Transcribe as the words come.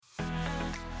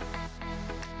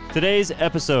Today's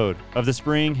episode of the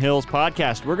Spring Hills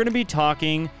podcast, we're going to be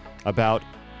talking about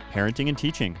parenting and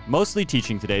teaching. Mostly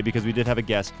teaching today because we did have a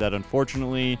guest that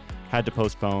unfortunately had to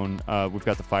postpone. We've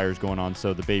got the fires going on,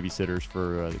 so the babysitters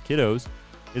for the kiddos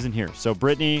isn't here. So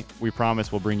Brittany, we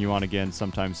promise we'll bring you on again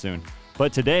sometime soon.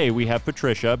 But today we have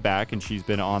Patricia back, and she's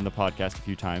been on the podcast a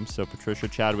few times. So Patricia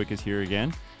Chadwick is here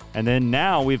again. And then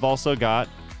now we've also got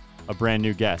a brand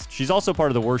new guest. She's also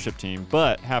part of the worship team,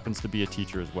 but happens to be a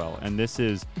teacher as well. And this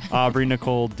is Aubrey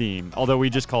Nicole Deihm, although we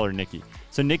just call her Nikki.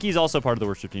 So Nikki's also part of the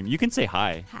worship team. You can say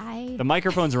hi. Hi. The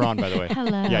microphones are on, by the way.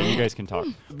 Hello. Yeah, you guys can talk.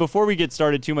 Before we get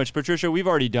started too much, Patricia, we've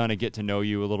already done a get to know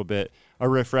you a little bit. A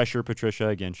refresher, Patricia,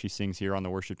 again, she sings here on the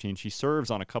worship team. She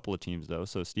serves on a couple of teams, though.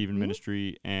 So Stephen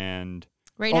Ministry and...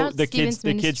 Right now, the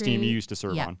Stephen's kids team you used to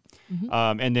serve on.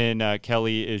 Mm-hmm. And then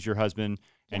Kelly is your husband.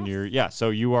 And so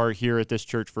you are here at this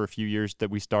church for a few years that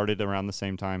we started around the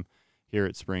same time here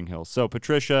at Spring Hills. So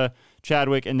Patricia,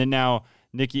 Chadwick, and then now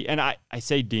Nikki. And I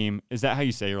say Deihm. Is that how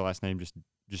you say your last name? Just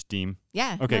Deihm?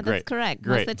 Yeah. Okay, no, great. That's correct.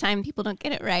 Great. Most of the time people don't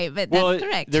get it right, but that's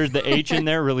correct. There's the H in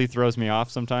there really throws me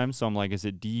off sometimes. So I'm like, is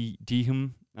it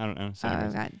Deihm? I don't know. So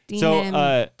I've got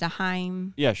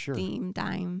Deihm, yeah, sure.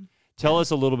 Deihm. Tell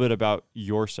us a little bit about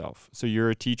yourself. So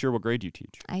you're a teacher. What grade do you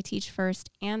teach? I teach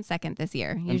first and second this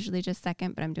year. Usually just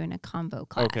second, but I'm doing a combo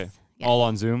class. Okay. Yes. All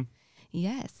on Zoom?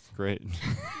 Yes. Great.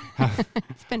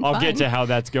 It's been I'll fun. get to how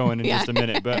that's going in just a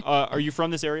minute. But are you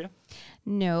from this area?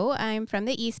 No, I'm from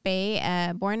the East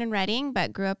Bay, born in Redding,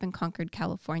 but grew up in Concord,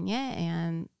 California,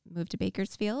 and moved to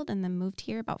Bakersfield, and then moved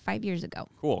here about 5 years ago.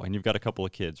 Cool. And you've got a couple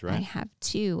of kids, right? I have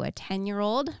two, a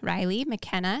 10-year-old, Riley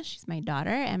McKenna, she's my daughter,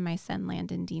 and my son,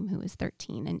 Landon Deihm, who is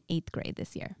 13 in 8th grade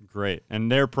this year. Great.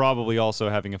 And they're probably also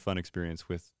having a fun experience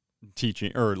with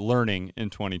teaching or learning in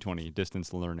 2020,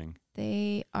 distance learning.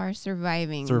 They are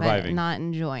surviving. But not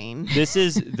enjoying. This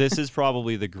is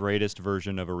probably the greatest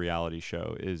version of a reality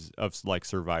show of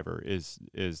Survivor is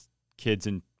kids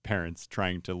and parents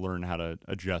trying to learn how to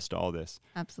adjust to all this.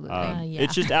 Absolutely.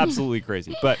 It's just absolutely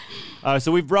crazy. But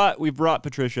so we've brought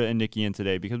Patricia and Nikki in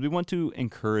today because we want to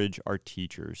encourage our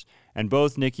teachers. And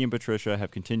both Nikki and Patricia have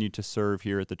continued to serve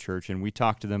here at the church, and we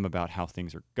talked to them about how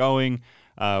things are going.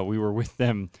 We were with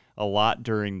them a lot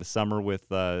during the summer with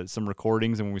some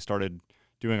recordings, and when we started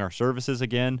doing our services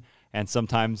again. And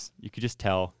sometimes you could just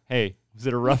tell, hey, was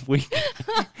it a rough week?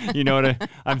 You know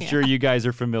I'm sure you guys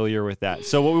are familiar with that.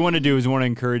 So what we want to do is we want to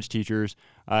encourage teachers,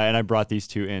 and I brought these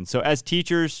two in. So as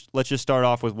teachers, let's just start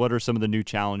off with what are some of the new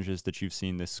challenges that you've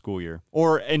seen this school year?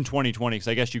 Or in 2020, because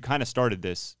I guess you kind of started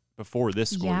this before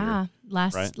this school year. Yeah,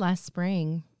 last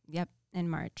spring. Yep, in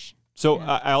March. So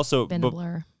I also... Been a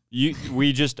blur.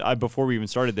 Before we even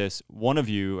started this, one of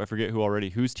you, I forget who already,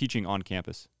 who's teaching on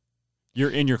campus? You're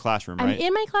in your classroom, right? I'm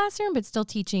in my classroom, but still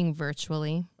teaching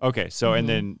virtually. Okay, so and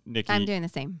then Nikki... I'm doing the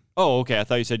same. Oh, okay. I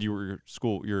thought you said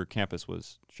your campus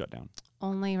was shut down.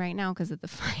 Only right now because of the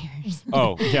fires.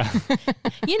 Oh, yeah.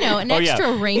 An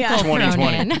extra wrinkle thrown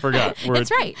 2020. in. Forgot.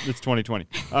 That's right. It's 2020.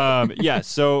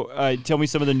 So tell me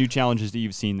some of the new challenges that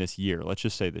you've seen this year. Let's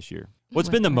just say this year. What's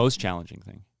been the most challenging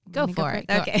thing? Go for it.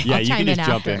 Okay. Yeah, you can just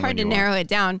jump in. Hard to narrow it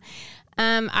down.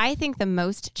 I think the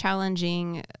most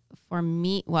challenging for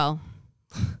me,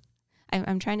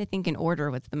 I'm trying to think in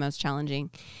order what's the most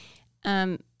challenging.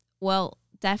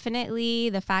 Definitely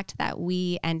the fact that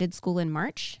we ended school in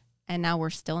March and now we're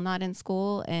still not in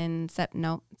school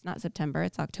no, it's not September,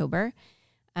 it's October.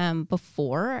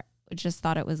 Before, just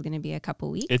thought it was going to be a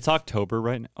couple weeks. It's October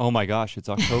right now. Oh my gosh, it's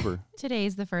October.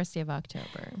 Today's the first day of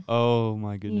October. Oh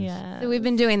my goodness. Yeah. So we've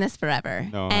been doing this forever.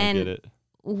 No, I get it.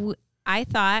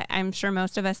 I'm sure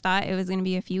most of us thought it was going to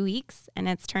be a few weeks, and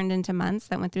it's turned into months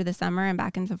that went through the summer and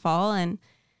back into fall. And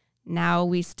now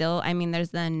there's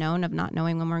the unknown of not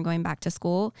knowing when we're going back to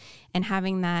school, and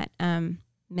having that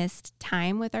missed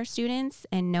time with our students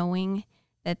and knowing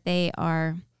that they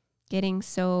are getting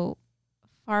so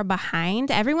far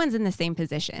behind. Everyone's in the same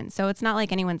position. So it's not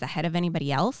like anyone's ahead of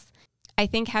anybody else. I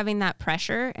think having that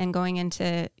pressure and going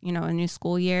into, a new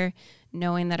school year,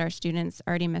 knowing that our students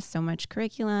already missed so much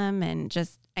curriculum and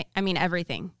just,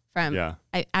 everything from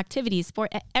activities,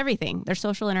 sport, everything, their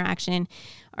social interaction,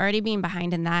 already being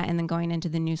behind in that, and then going into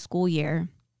the new school year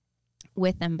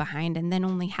with them behind, and then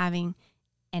only having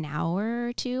an hour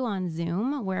or two on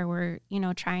Zoom where we're,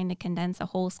 trying to condense a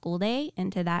whole school day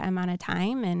into that amount of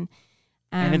time. And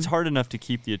it's hard enough to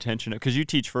keep the attention, because you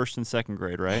teach first and second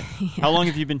grade, right? Yeah. How long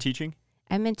have you been teaching?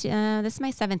 This is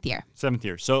my 7th year. 7th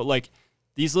year. So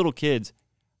these little kids,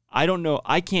 I don't know.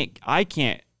 I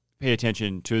can't pay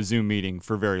attention to a Zoom meeting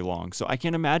for very long. So I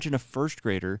can't imagine a first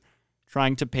grader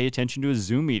trying to pay attention to a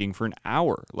Zoom meeting for an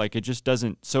hour. It just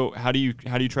doesn't. So how do you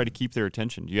try to keep their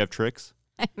attention? Do you have tricks?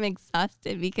 I'm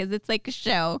exhausted because it's like a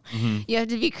show. Mm-hmm. You have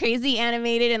to be crazy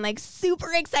animated and like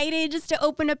super excited just to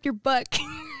open up your book.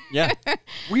 Yeah.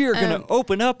 We are going to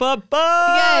open up a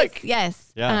book.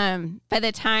 Yes. Yeah. By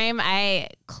the time I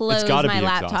close my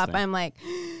laptop, exhausting. I'm like,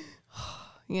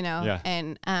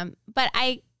 and, but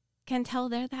I can tell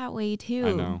they're that way too.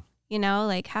 I know.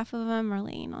 Like half of them are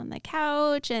laying on the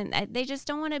couch and they just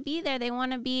don't want to be there. They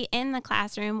want to be in the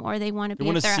classroom or they want to be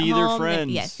if they're see at home, their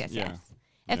friends. Yes.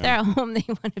 If they're at home, they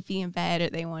want to be in bed or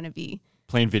they want to be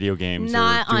playing video games.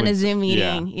 Not on a Zoom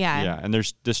meeting. Yeah. And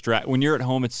there's when you're at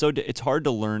home, it's hard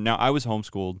to learn. Now, I was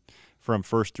homeschooled from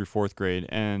 1st through 4th grade.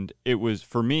 And it was,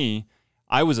 for me,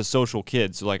 I was a social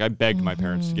kid. So like I begged my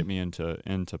parents to get me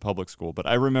into public school. But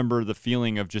I remember the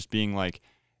feeling of just being like,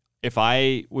 if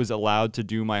I was allowed to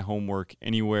do my homework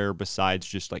anywhere besides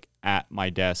just like at my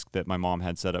desk that my mom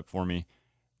had set up for me,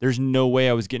 there's no way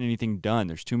I was getting anything done.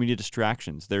 There's too many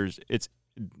distractions. It's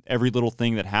every little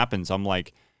thing that happens. I'm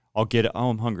like,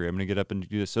 I'm hungry. I'm going to get up and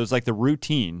do this. So it's like the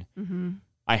routine. Mm-hmm.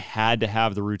 I had to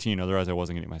have the routine. Otherwise I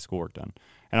wasn't getting my schoolwork done.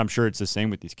 And I'm sure it's the same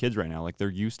with these kids right now. Like they're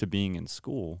used to being in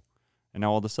school. And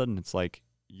now all of a sudden it's like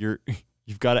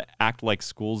you've got to act like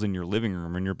school's in your living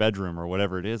room or in your bedroom or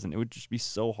whatever it is. And it would just be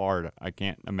so hard. I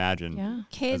can't imagine. Yeah.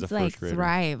 Kids like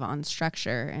thrive on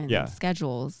structure and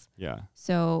schedules. Yeah.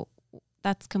 So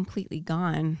that's completely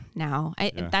gone now.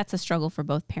 That's a struggle for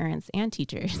both parents and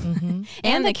teachers. Mm-hmm.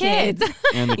 and the kids.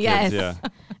 And the kids,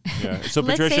 yeah. So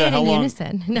Patricia, how long?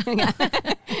 Unison. No.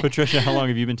 Patricia, how long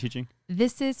have you been teaching?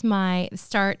 This is my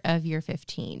start of year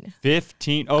 15.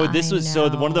 15. Oh, this was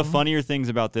one of the funnier things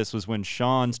about this was when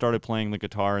Sean started playing the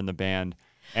guitar in the band.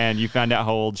 And you found out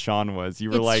how old Sean was. You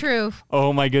were true.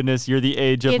 Oh my goodness, you're the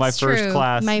age of my first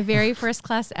class. My very first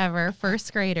class ever,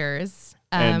 first graders.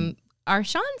 Are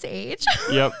Sean's age.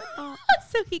 Yep.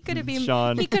 So he could have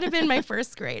been my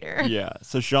first grader. Yeah.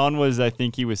 So Sean was, I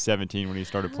think he was 17 when he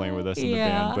started playing with us in the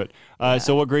band. But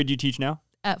so what grade do you teach now?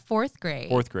 4th grade.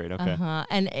 4th grade, okay.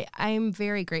 And I'm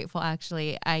very grateful,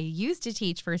 actually. I used to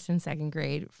teach 1st and 2nd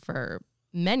grade for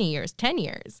many years, 10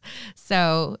 years.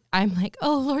 So I'm like,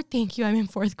 oh, Lord, thank you. I'm in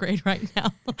 4th grade right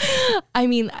now. I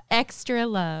mean, extra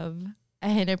love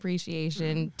and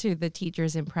appreciation to the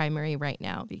teachers in primary right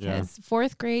now because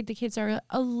 4th grade, the kids are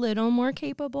a little more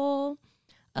capable,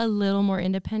 a little more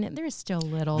independent. They're still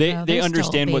little. They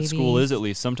understand what school is, at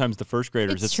least. Sometimes the first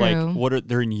graders, it's like,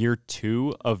 they're in year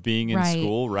 2 of being in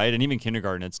school, right? And even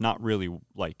kindergarten, it's not really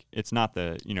like, it's not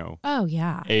the,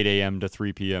 8 a.m. to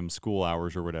 3 p.m. school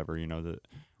hours or whatever, that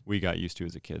we got used to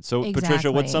as a kid. So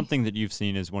Patricia, what's something that you've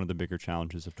seen as one of the bigger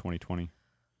challenges of 2020?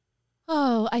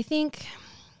 Oh,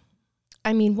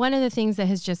 one of the things that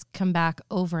has just come back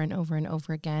over and over and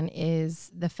over again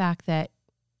is the fact that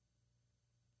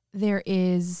there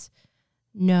is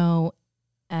no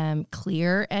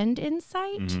clear end in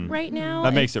sight right now.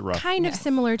 That makes it rough. Kind of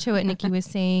similar to what Nikki was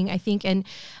saying, I think. And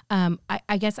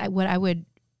I guess what I would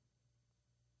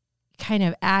kind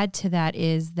of add to that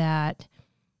is that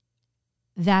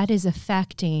is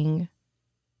affecting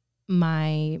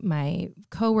my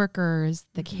coworkers,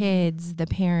 the kids, the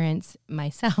parents,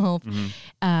 myself,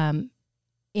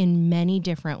 in many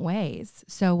different ways.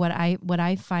 So what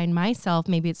I find myself,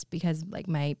 maybe it's because like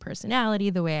my personality,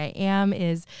 the way I am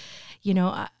is,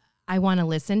 I want to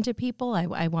listen to people.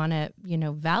 I want to,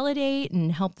 validate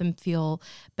and help them feel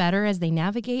better as they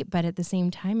navigate. But at the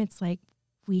same time, it's like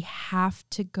we have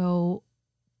to go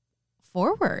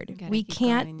forward. We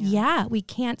can't, we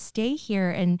can't stay here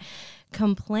and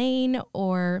complain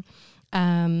or,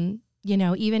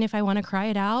 even if I want to cry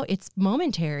it out, it's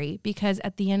momentary because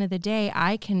at the end of the day,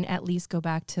 I can at least go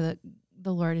back to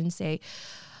the Lord and say,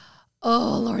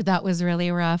 oh Lord, that was really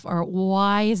rough. Or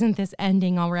why isn't this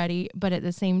ending already? But at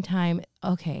the same time,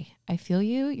 okay, I feel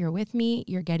you. You're with me.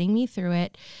 You're getting me through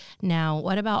it. Now,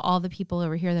 what about all the people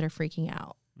over here that are freaking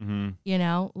out?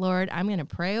 Mm-hmm. Lord, I'm going to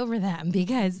pray over them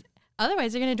because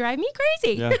otherwise, they're going to drive me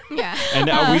crazy. Yeah.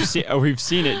 And we've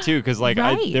seen it too, because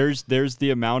there's the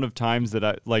amount of times that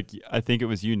I think it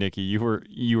was you, Nikki. You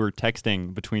were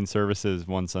texting between services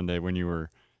one Sunday when you were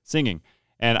singing,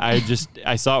 and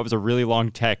I saw it was a really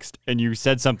long text, and you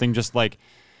said something just like,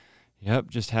 "Yep,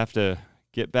 just have to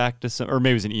get back to some," or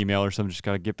maybe it was an email or something. Just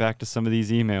got to get back to some of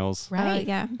these emails. Right.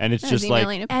 Yeah. And it's just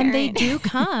like, and they do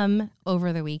come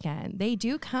over the weekend. They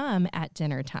do come at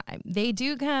dinner time. They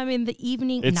do come in the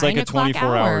evening. It's like a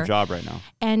 24-hour job right now.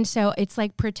 And so it's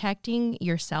like protecting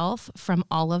yourself from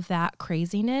all of that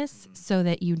craziness so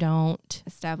that you don't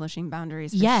establishing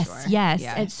boundaries. Yes. Yeah.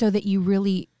 And so that you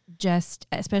really just,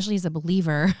 especially as a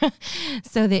believer,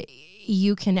 so that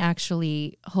you can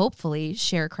actually hopefully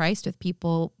share Christ with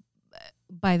people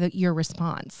by your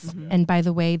response and by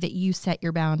the way that you set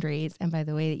your boundaries and by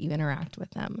the way that you interact with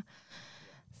them.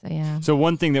 So, yeah. So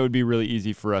one thing that would be really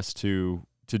easy for us to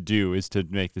do is to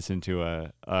make this into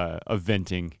a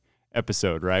venting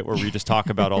episode, right? Where we just talk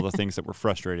about all the things that we're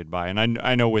frustrated by. And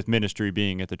I know with ministry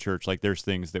being at the church, like there's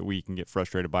things that we can get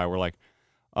frustrated by. We're like,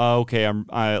 okay,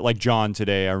 I like John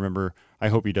today. I remember, I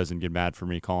hope he doesn't get mad for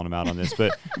me calling him out on this,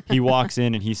 but he walks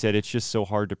in and he said, it's just so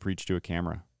hard to preach to a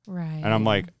camera. Right. And I'm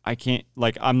like, I can't,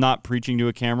 like, I'm not preaching to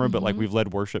a camera, but like we've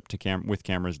led worship to with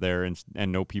cameras there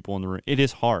and no people in the room. It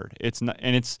is hard. It's not,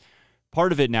 and it's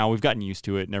part of it now. We've gotten used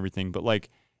to it and everything, but like,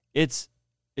 it's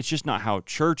just not how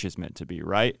church is meant to be,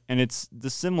 right? And it's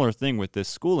the similar thing with this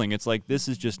schooling. It's like, this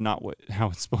is just not how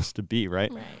it's supposed to be,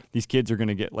 right? These kids are going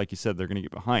to get, like you said, they're going to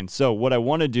get behind. So what I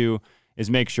want to do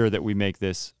is make sure that we make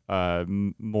this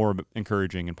more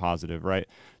encouraging and positive, right?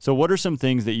 So what are some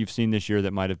things that you've seen this year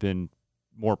that might have been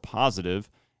more positive,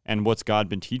 and what's God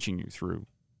been teaching you through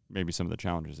maybe some of the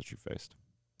challenges that you faced?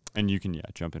 And you can,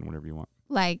 jump in whenever you want.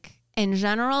 Like in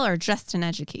general or just in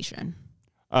education?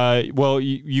 Well,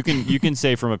 you can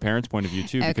say from a parent's point of view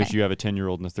too, because you have a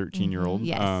 10-year-old and a 13-year-old.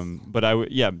 Yes. But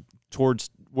towards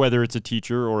whether it's a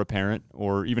teacher or a parent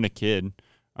or even a kid,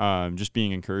 just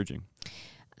being encouraging.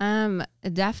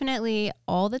 Definitely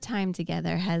all the time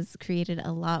together has created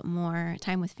a lot more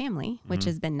time with family, which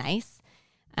has been nice.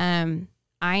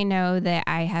 I know that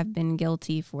I have been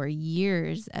guilty for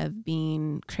years of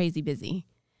being crazy busy,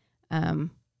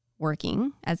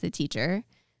 working as a teacher,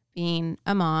 being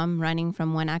a mom, running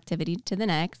from one activity to the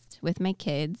next with my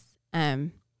kids.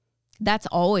 That's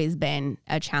always been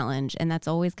a challenge, and that's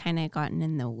always kind of gotten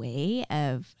in the way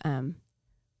of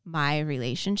my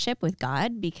relationship with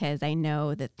God, because I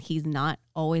know that he's not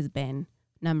always been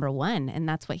number one, and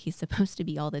that's what he's supposed to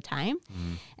be all the time.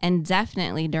 And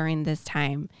definitely during this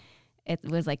time, it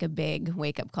was like a big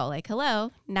wake-up call, like,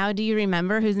 hello, now do you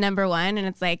remember who's number one? And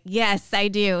it's like, yes, I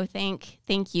do. Thank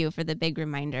you for the big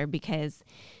reminder, because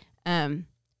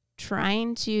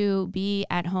trying to be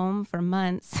at home for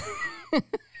months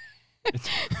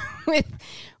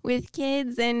with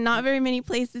kids and not very many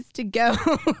places to go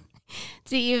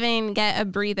to even get a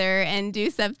breather and do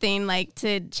something like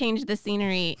to change the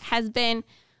scenery has been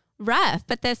rough.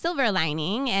 But the silver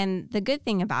lining and the good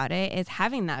thing about it is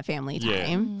having that family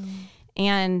time.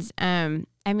 And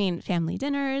I mean, family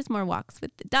dinners, more walks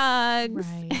with the dogs,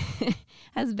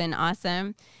 has been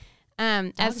awesome.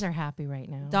 Dogs are happy right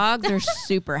now. Dogs are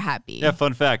super happy. Yeah,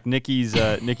 fun fact, Nikki's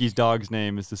dog's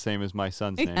name is the same as my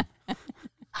son's name.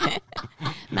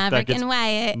 Maverick and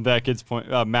Wyatt. That gets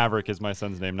Maverick is my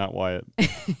son's name, not Wyatt.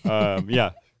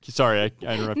 Sorry,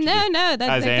 I interrupted you. No, that's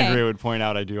as okay. Andrea would point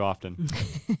out, I do often.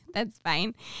 That's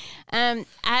fine.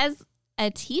 As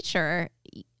a teacher,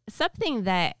 something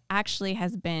that actually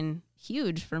has been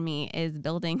huge for me is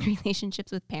building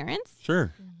relationships with parents.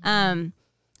 Sure. I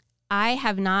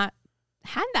have not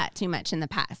had that too much in the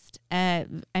past. I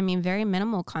mean, very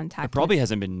minimal contact. It probably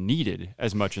hasn't been needed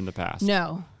as much in the past.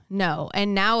 No.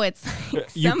 And now it's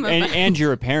like and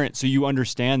you're a parent, so you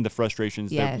understand the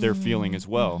frustrations that they're feeling as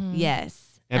well. Yes.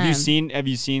 Have you seen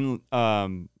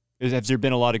has there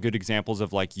been a lot of good examples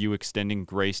of like you extending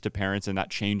grace to parents, and that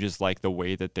changes like the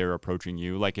way that they're approaching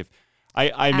you? Like if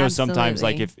I know sometimes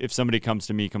like if somebody comes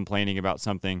to me complaining about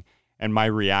something and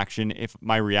if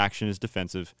my reaction is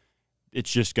defensive, it's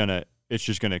just gonna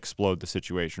explode the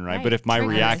situation, right? But if my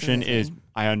reaction is,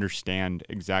 I understand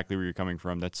exactly where you're coming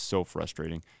from, that's so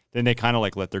frustrating, then they kind of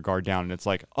like let their guard down, and it's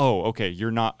like, oh, okay, you're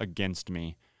not against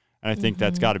me. And I think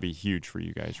that's got to be huge for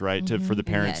you guys, right? For the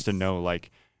parents to know,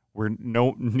 like,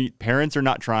 parents are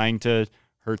not trying to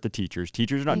hurt the teachers.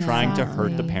 Teachers are not trying to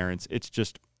hurt the parents. It's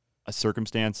just a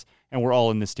circumstance, and we're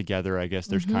all in this together. I guess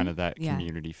there's kind of that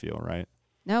community feel, right?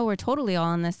 No, we're totally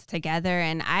all in this together.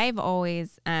 And I've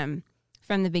always, from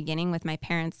the beginning with my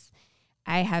parents,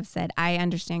 I have said, I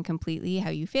understand completely how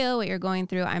you feel, what you're going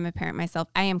through. I'm a parent myself.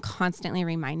 I am constantly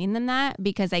reminding them that,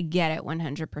 because I get it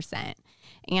 100%.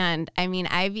 And I mean,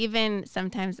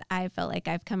 sometimes I felt like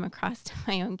I've come across to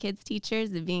my own kids'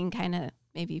 teachers of being kind of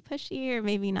maybe pushy or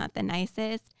maybe not the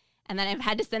nicest. And then I've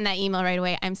had to send that email right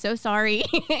away. I'm so sorry.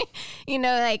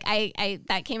 Like I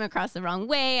that came across the wrong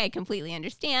way. I completely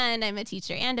understand. I'm a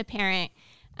teacher and a parent.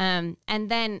 And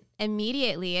then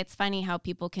immediately, it's funny how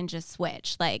people can just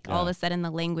switch. Like all of a sudden,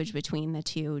 the language between the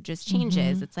two just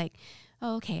changes. It's like,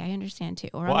 oh, okay, I understand too.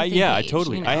 Or I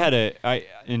totally. I had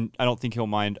and I don't think he'll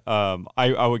mind.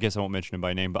 I would guess I won't mention him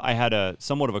by name, but I had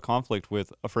somewhat of a conflict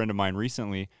with a friend of mine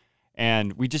recently,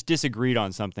 and we just disagreed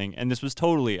on something. And this was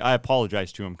totally. I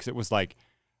apologized to him because it was like,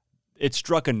 it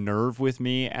struck a nerve with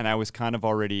me, and I was kind of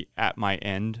already at my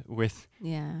end with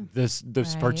this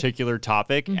Right. particular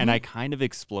topic, and I kind of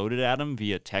exploded at him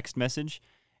via text message.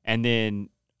 And then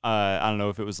I don't know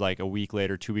if it was like a week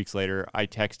later, 2 weeks later, I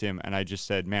text him and I just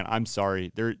said, man, I'm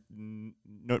sorry.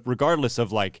 Regardless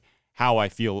of like how I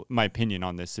feel, my opinion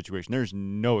on this situation, there's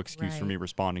no excuse for me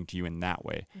responding to you in that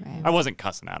way. Right. I wasn't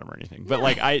cussing at him or anything, but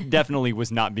like I definitely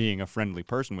was not being a friendly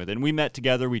person with it. And we met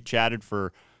together, we chatted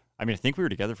for, I think we were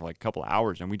together for like a couple of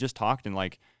hours, and we just talked and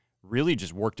like really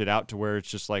just worked it out to where it's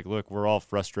just like, look, we're all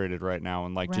frustrated right now.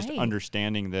 And like just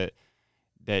understanding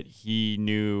that he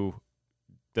knew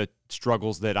the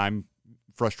struggles that I'm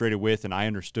frustrated with, and I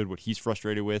understood what he's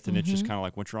frustrated with. And it's just kind of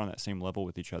like, once you're on that same level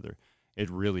with each other, it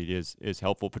really is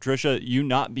helpful. Patricia, you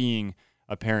not being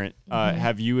a parent,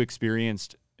 have you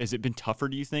experienced, has it been tougher,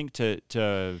 do you think,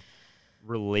 to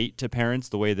relate to parents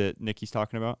the way that Nikki's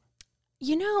talking about?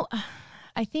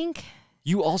 I think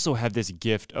you also have this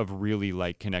gift of really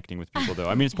like connecting with people,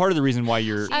 though. It's part of the reason why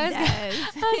you're. I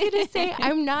was going to say,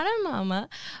 I'm not a mama,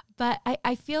 but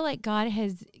I feel like God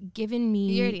has given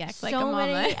me you already act like a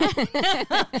mama.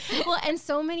 Well, and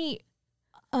so many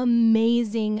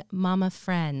amazing mama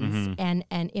friends and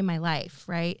in my life,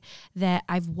 right, that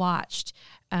I've watched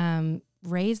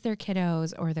raise their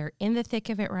kiddos, or they're in the thick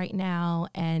of it right now,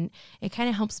 and it kind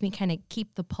of helps me kind of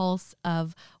keep the pulse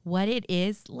of what it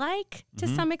is like to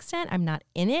some extent. I'm not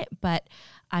in it, but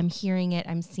I'm hearing it,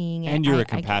 I'm seeing it. And you're a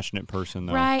compassionate person,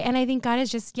 though. Right, and I think God is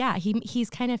just,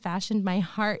 he's kind of fashioned my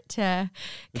heart to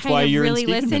That's kind why of you're really in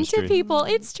Stephen listen ministry. to people.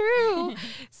 It's true.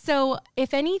 So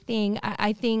if anything,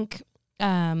 I think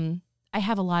I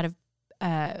have a lot of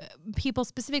people,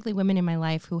 specifically women in my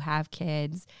life who have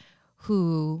kids,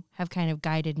 who have kind of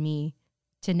guided me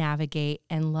to navigate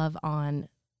and love on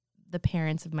the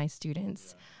parents of my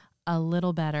students a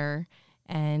little better,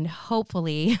 and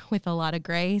hopefully with a lot of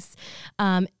grace.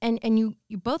 And you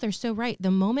both are so right. The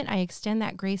moment I extend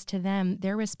that grace to them,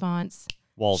 their response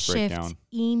Walls break shifts down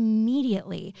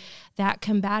immediately. That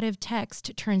combative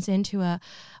text turns into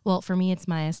well, for me, it's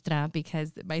maestra,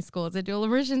 because my school is a dual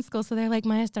immersion school. So they're like,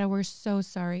 maestra, we're so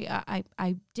sorry.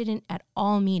 I didn't at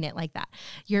all mean it like that.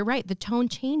 You're right. The tone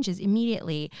changes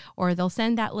immediately, or they'll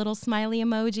send that little smiley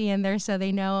emoji in there so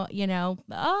they know,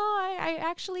 I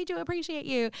actually do appreciate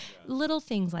you. Yeah. Little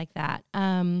things like that.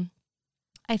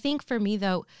 I think for me,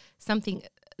 though, something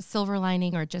silver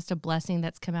lining, or just a blessing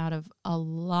that's come out of a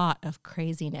lot of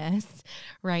craziness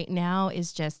right now,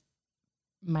 is just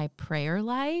my prayer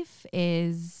life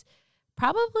is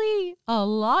probably a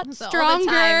lot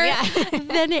stronger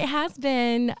than it has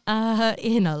been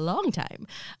in a long time.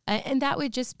 And that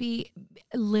would just be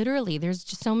literally, there's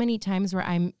just so many times where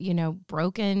I'm,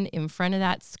 broken in front of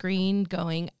that screen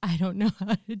going, I don't know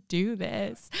how to do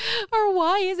this. Or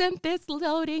why isn't this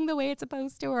loading the way it's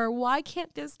supposed to? Or why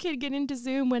can't this kid get into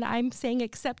Zoom when I'm saying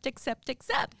accept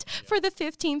for the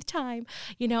 15th time?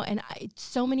 And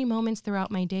so many moments throughout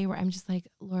my day where I'm just like,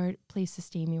 Lord, please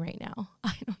sustain me right now.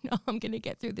 I don't know. I'm going to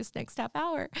get through this next half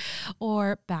hour.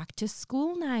 Or back to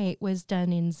school night was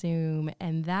done in Zoom,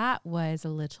 and that was a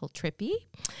little trippy.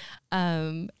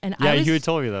 And you had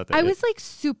told me that. I was like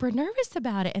super nervous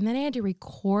about it, and then I had to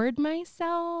record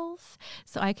myself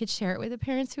so I could share it with the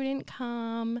parents who didn't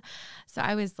come. So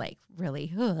I was like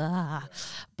really,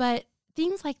 but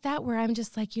things like that where I'm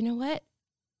just like, you know what?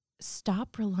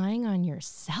 Stop relying on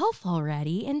yourself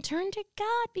already and turn to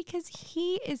God, because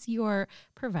He is your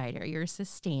provider, your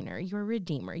sustainer, your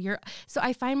redeemer. So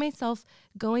I find myself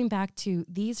going back to,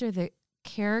 these are the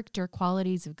character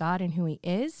qualities of God and who He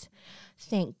is.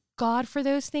 Thank God for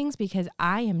those things, because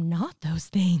I am not those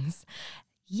things.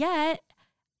 Yet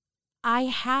I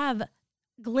have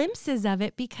glimpses of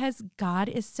it because God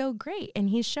is so great, and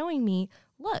He's showing me,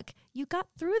 look, you got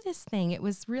through this thing. It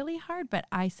was really hard, but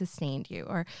I sustained you.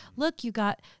 Or look, you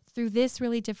got through this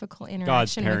really difficult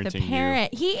interaction with the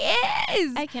parent. He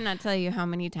is. I cannot tell you how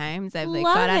many times I've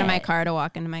got out of my car to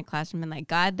walk into my classroom and like,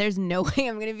 God, there's no way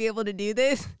I'm going to be able to do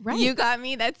this. Right. You got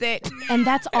me. That's it. And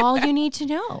that's all you need to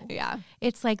know. Yeah.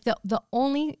 It's like the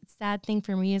only sad thing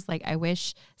for me is like, I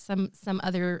wish some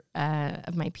other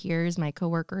of my peers, my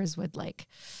coworkers would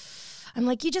I'm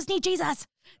like, you just need Jesus.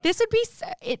 This would be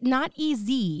not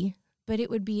easy, but it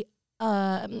would be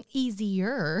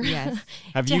easier. Yes.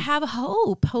 have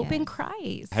hope in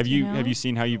Christ. Have you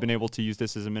seen how you've been able to use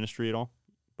this as a ministry at all?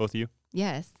 Both of you?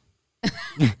 Yes.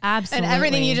 Absolutely. And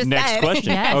everything you just Next said.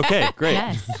 question. Yes. Okay, great.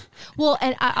 Yes. Well,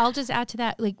 and I'll just add to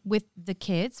that, like with the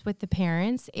kids, with the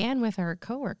parents, and with our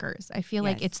coworkers, I feel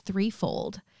like it's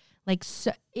threefold. Like,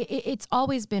 so it's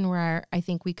always been where I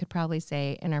think we could probably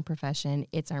say in our profession,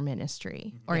 it's our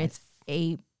ministry, or it's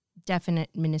a definite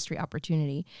ministry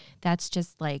opportunity. That's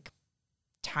just like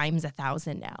times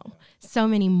 1,000 now. So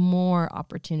many more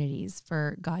opportunities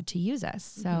for God to use us.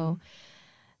 So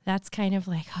that's kind of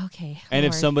like, okay. And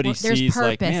Lord, if somebody sees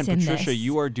like, man, Patricia, this.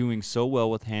 you are doing so well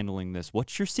with handling this.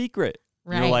 What's your secret?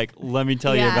 Right. You're like, let me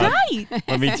tell you about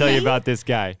let me tell you about this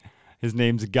guy. His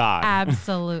name's God.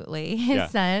 Absolutely.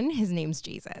 His son, his name's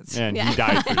Jesus. And he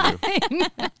died for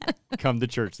you. Come to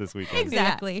church this weekend.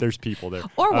 Exactly. There's people there.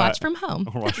 Or watch from home.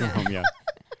 Or watch from home,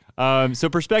 yeah. So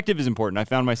perspective is important. I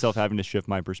found myself having to shift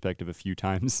my perspective a few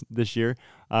times this year.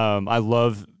 I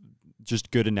love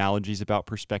just good analogies about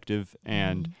perspective.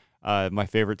 And my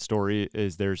favorite story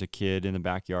is there's a kid in the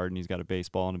backyard and he's got a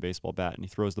baseball and a baseball bat and he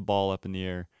throws the ball up in the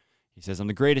air. He says, I'm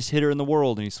the greatest hitter in the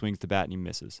world, and he swings the bat and he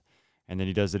misses. And then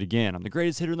he does it again. I'm the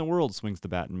greatest hitter in the world, swings the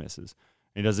bat and misses.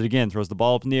 And he does it again, throws the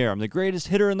ball up in the air. I'm the greatest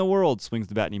hitter in the world, swings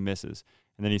the bat and he misses.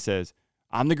 And then he says,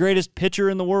 I'm the greatest pitcher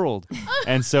in the world.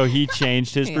 And so he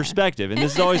changed his perspective. And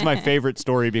this is always my favorite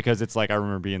story because it's like I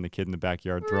remember being the kid in the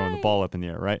backyard throwing the ball up in the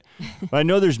air, right? But I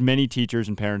know there's many teachers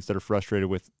and parents that are frustrated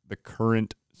with the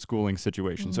current schooling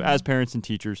situation. So as parents and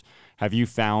teachers, have you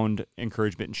found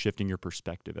encouragement in shifting your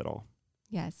perspective at all?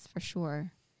 Yes, for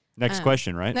sure. Next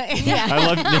question, right? Yeah. I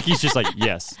love Nikki's just like,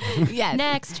 yes. Yes.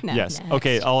 Next. No. Yes. Next.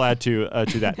 Okay, I'll add to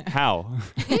that. How?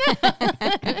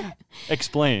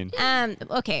 Explain.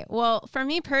 Okay. Well, for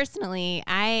me personally,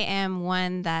 I am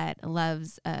one that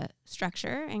loves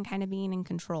structure and kind of being in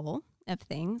control of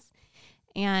things.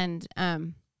 And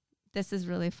this is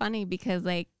really funny because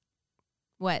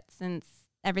since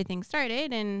everything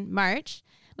started in March,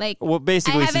 well,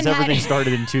 basically, since everything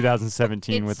started in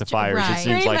 2017 with the fires, right. it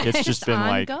seems like it's It's just been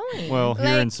ongoing. well,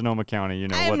 here in Sonoma County,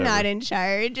 I'm whatever. not in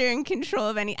charge or in control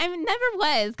of any. I never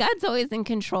was. God's always in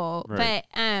control. Right.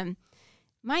 But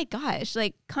my gosh,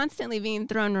 constantly being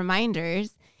thrown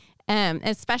reminders,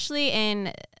 especially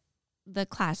in the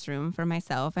classroom for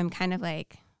myself. I'm kind of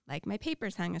like my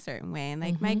papers hung a certain way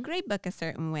and my grade book a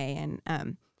certain way,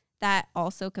 and that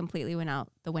also completely went out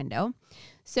the window.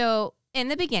 So in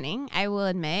the beginning, I will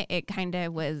admit it kind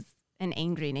of was an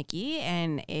angry Nikki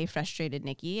and a frustrated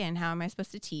Nikki. And how am I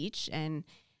supposed to teach? And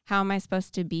how am I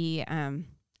supposed to be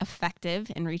effective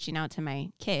in reaching out to my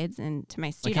kids and to my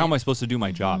students? How am I supposed to do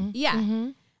my job? Yeah.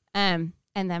 Mm-hmm. And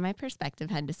then my perspective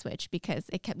had to switch because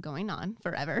it kept going on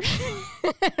forever.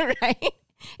 Right?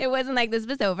 It wasn't like this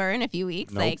was over in a few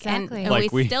weeks. Nope. Exactly.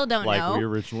 And we still don't know. Like we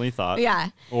originally thought. Yeah.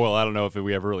 Well, I don't know if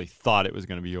we ever really thought it was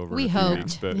going to be over We in a few hoped.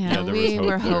 weeks, but Yeah, there we was hope were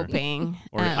there. hoping.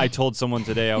 Or I told someone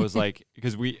today, I was like,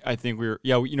 because I think we were,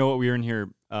 you know what, we were in here,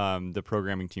 the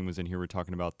programming team was in here, we're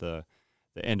talking about the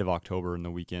end of October and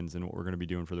the weekends and what we're going to be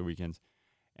doing for the weekends.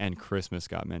 And Christmas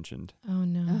got mentioned. Oh,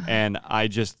 no. And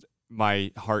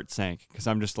my heart sank because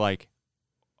I'm just like,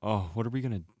 oh, what are we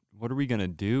going to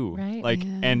do? Right.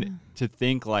 And to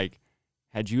think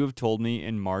had you have told me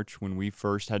in March when we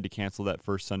first had to cancel that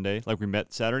first Sunday, we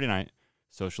met Saturday night,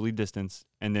 socially distanced,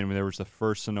 and then when there was the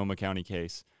first Sonoma County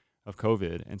case of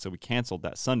COVID, and so we canceled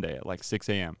that Sunday at 6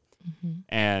 a.m. Mm-hmm.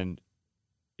 And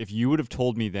if you would have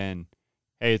told me then,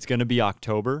 hey, it's going to be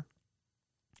October,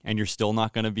 and you're still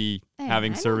not going to be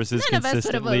having services none of us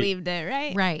would have consistently. believed it,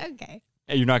 right? Right. Okay.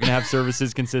 You're not going to have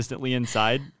services consistently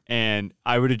inside. And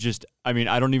I would have I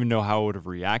don't even know how I would have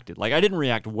reacted. I didn't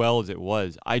react well as it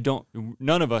was.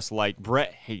 None of us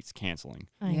Brett hates canceling.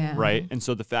 Yeah. Right. And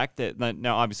so the fact that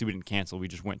now obviously we didn't cancel, we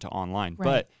just went to online, Right.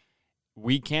 but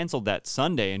we canceled that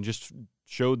Sunday and just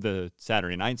showed the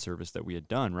Saturday night service that we had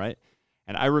done. Right.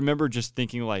 And I remember just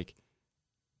thinking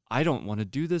I don't want to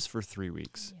do this for 3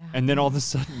 weeks. Yeah. And then all of a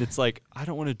sudden it's I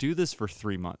don't want to do this for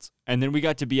 3 months. And then we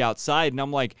got to be outside and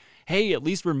I'm like, hey, at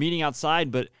least we're meeting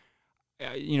outside, but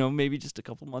maybe just a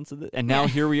couple months of it. And now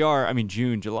here we are.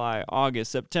 June, July,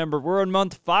 August, September. We're in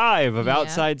month 5 of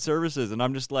outside services. And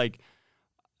I'm just like,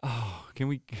 oh, can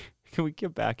we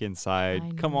get back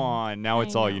inside? Come on. Now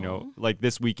it's all,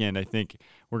 this weekend, I think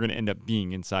we're going to end up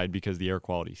being inside because the air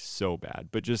quality is so bad.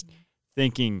 But just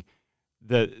thinking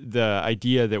the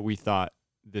idea that we thought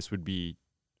this would be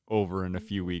over in a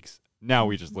few weeks, now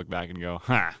we just look back and go,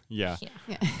 yeah.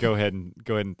 Go ahead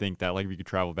and think that we could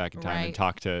travel back in time and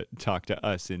talk to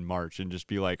us in March and just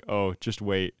be like, oh, just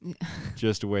wait.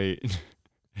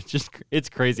 It's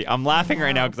crazy. I'm laughing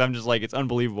right now because I'm just it's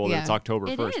unbelievable that it's October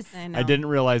 1st. It is. I didn't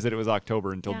realize that it was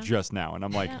October until just now, and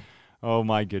I'm like, Yeah. oh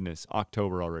my goodness,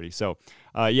 October already. So,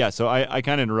 so I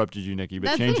kind of interrupted you, Nikki,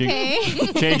 but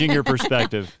That's changing your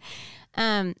perspective.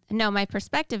 No, my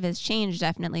perspective has changed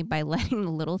definitely by letting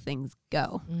the little things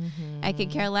go. Mm-hmm. I could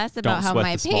care less about how sweat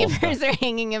my the small papers are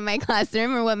hanging in my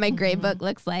classroom or what my grade book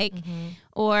looks like. Mm-hmm.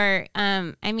 Or,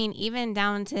 even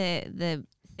down to the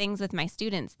things with my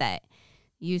students that,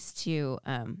 used to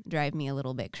drive me a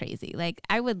little bit crazy. Like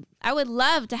I would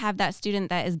love to have that student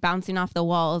that is bouncing off the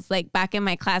walls, like back in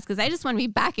my class, because I just want to be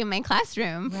back in my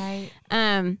classroom. Right.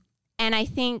 And I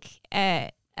think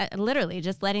literally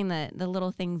just letting the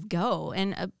little things go.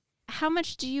 And how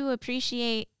much do you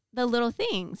appreciate the little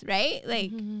things, right?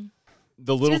 Like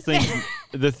the little things,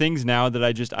 the things now that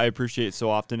I appreciate so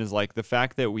often is like the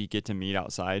fact that we get to meet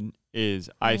outside is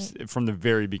from the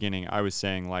very beginning, I was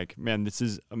saying like, man, this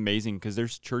is amazing because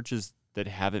there's churches that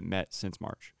haven't met since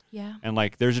March. Yeah. And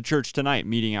like, there's a church tonight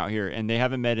meeting out here and they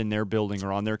haven't met in their building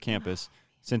or on their campus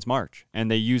since March.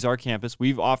 And they use our campus.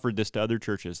 We've offered this to other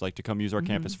churches, like to come use our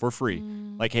campus for free.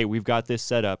 Like, hey, we've got this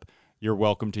set up. You're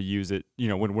welcome to use it,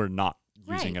 when we're not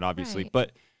using it, obviously. Right.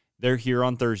 But they're here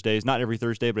on Thursdays, not every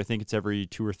Thursday, but I think it's every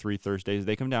 2 or 3 Thursdays.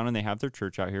 They come down and they have their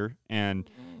church out here and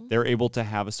they're able to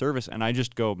have a service. And I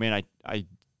just go, man, I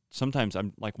sometimes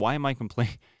I'm like, why am I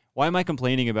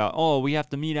complaining about, we have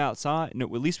to meet outside? No,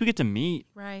 at least we get to meet.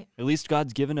 Right. At least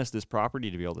God's given us this property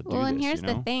to be able to do this. Well, and here's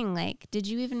the thing, like, did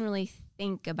you even really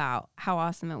think about how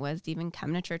awesome it was to even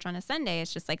come to church on a Sunday?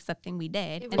 It's just like something we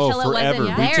did until it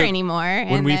wasn't there anymore.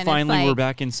 When we finally were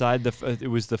back inside, it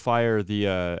was the fire,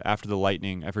 after the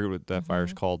lightning, I forget what that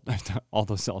fire's called. all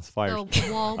those fires.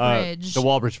 The wall bridge. The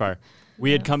wall bridge fire.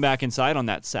 We had come back inside on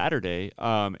that Saturday,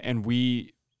 and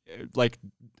we,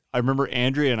 I remember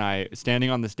Andrea and I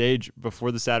standing on the stage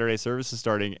before the Saturday service is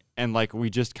starting, and like we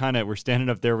just we're standing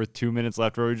up there with 2 minutes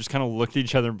left where we just kind of looked at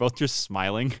each other and both just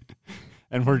smiling.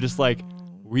 And we're just like,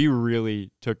 we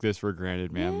really took this for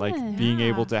granted, man. Being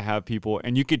able to have people,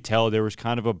 and you could tell there was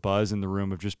kind of a buzz in the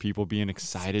room of just people being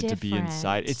excited to be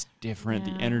inside. It's different.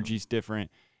 Yeah. The energy's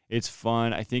different. It's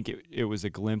fun. I think it was a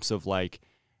glimpse of like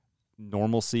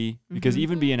normalcy, because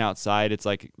even being outside, it's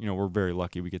like, we're very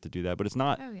lucky we get to do that, but it's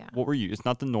not what we're used. It's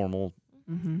not the normal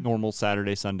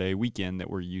Saturday, Sunday weekend that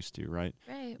we're used to, right?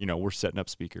 Right. We're setting up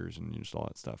speakers and just all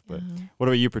that stuff. But what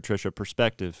about you, Patricia?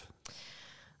 Perspective.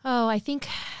 Oh, I think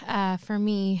for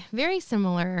me, very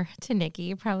similar to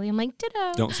Nikki. Probably, I'm like,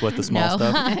 ditto. Don't sweat the small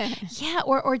stuff. Yeah,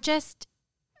 or just,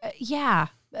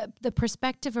 the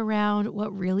perspective around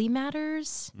what really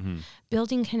matters,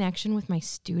 building connection with my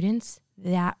students,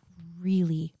 that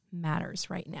really matters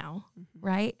right now,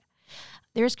 right?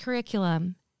 There's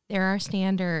curriculum, there are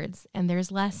standards, and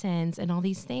there's lessons and all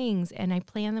these things, and I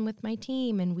plan them with my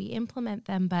team and we implement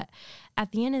them. But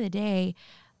at the end of the day,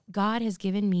 God has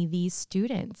given me these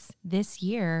students this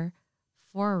year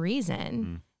for a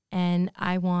reason. And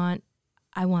I want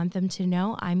them to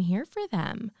know I'm here for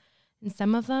them. And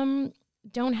some of them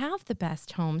don't have the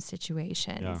best home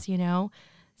situations,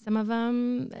 Some of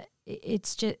them,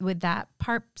 it's just, with that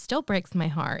part still breaks my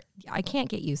heart. I can't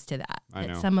get used to that. I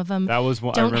know. Some of them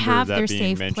don't have their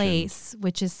safe place,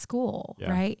 which is school,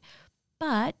 right?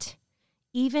 But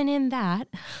even in that,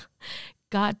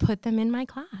 God put them in my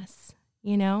class.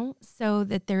 So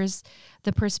that there's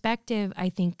the perspective, I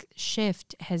think,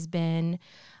 shift has been,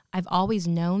 I've always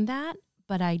known that,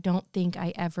 but I don't think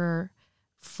I ever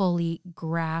fully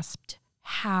grasped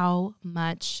how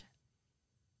much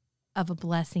of a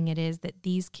blessing it is that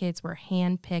these kids were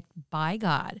handpicked by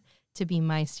God to be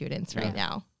my students right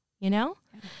now,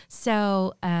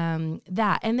 So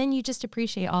that, and then you just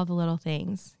appreciate all the little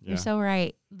things. You're so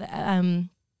right.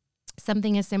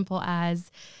 Something as simple as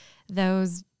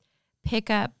those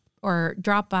pick up or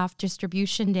drop off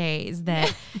distribution days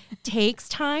that takes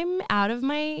time out of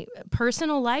my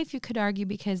personal life, you could argue,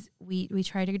 because we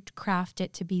try to craft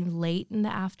it to be late in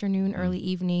the afternoon, early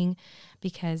evening,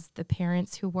 because the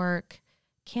parents who work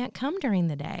can't come during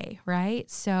the day,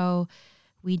 right? So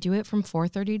we do it from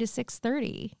 4:30 to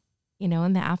 6:30,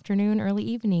 in the afternoon, early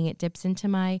evening. It dips into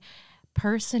my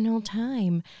personal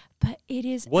time, but it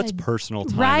is what's personal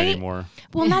time anymore?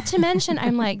 Well, not to mention,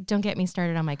 I'm like, don't get me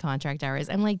started on my contract hours.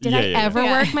 I'm like, did I ever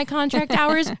work my contract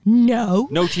hours? No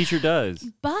teacher does.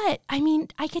 But I mean,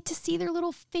 I get to see their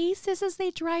little faces as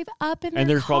they drive up in their and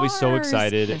they're cars. Probably so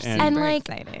excited, and like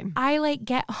excited. I like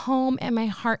get home and my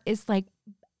heart is like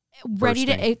ready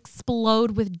to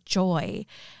explode with joy.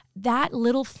 That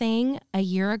little thing a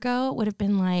year ago would have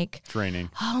been like draining.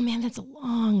 Oh man, that's a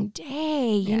long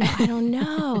day. I don't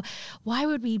know. Why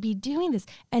would we be doing this?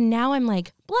 And now I'm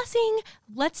like, blessing,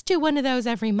 let's do one of those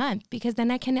every month, because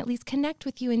then I can at least connect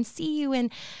with you and see you, and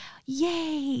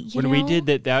yay. We did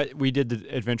that we did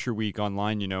the Adventure Week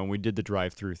online, and we did the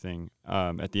drive-through thing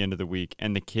at the end of the week,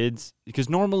 and the kids, because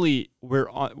normally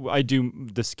I do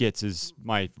the skits is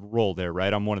my role there,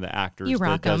 right? I'm one of the actors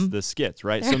that does the skits,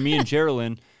 right? So me and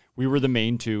Geraldine, we were the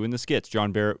main two in the skits.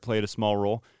 John Barrett played a small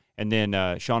role, and then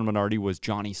Sean Minardi was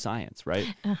Johnny Science, right?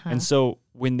 And so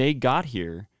when they got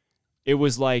here, it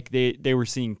was like they were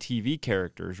seeing TV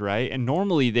characters, right? And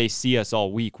normally they see us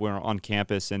all week. We're on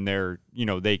campus and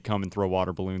they come and throw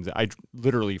water balloons. I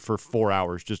literally for 4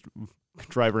 hours just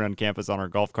drive around campus on our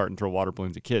golf cart and throw water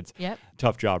balloons at kids. Yep.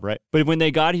 Tough job, right? But when they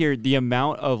got here, the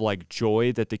amount of like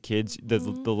joy that the kids, the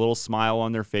little smile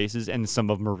on their faces, and some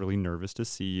of them are really nervous to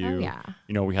see you. Oh, yeah.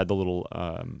 We had the little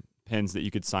pens that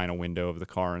you could sign a window of the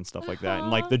car and stuff like that.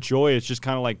 And like the joy is just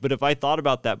kind of like, but if I thought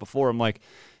about that before, I'm like,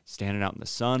 standing out in the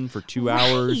sun for 2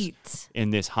 hours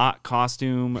in this hot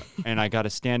costume, and I got to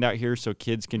stand out here so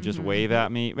kids can just wave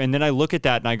at me. And then I look at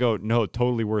that and I go, no,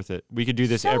 totally worth it. We could do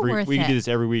this every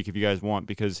week if you guys want,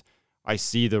 because I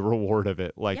see the reward of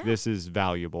it. Like this is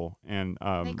valuable. And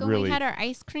like when really, we had our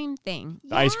ice cream thing.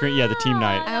 The ice cream, the team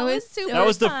night. That was super That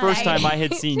was the fun. first time I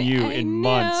had seen you in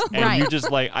months. And Right. you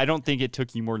just like, I don't think it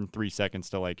took you more than 3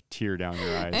 seconds to like tear down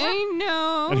your eyes. I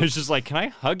know. And it's just like, can I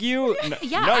hug you? No,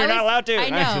 Yeah, no, you're not allowed to. I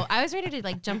know. I was ready to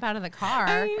like jump out of the car.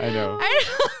 I know.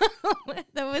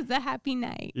 That was a happy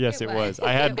night. Yes, it was.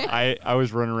 I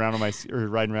was riding around on my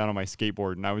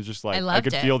skateboard, and I was just like, I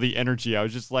could feel the energy. I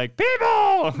was just like, people.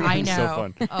 I know. So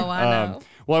fun. Oh, I know.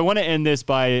 Well, I want to end this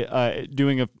by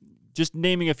just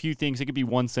naming a few things. It could be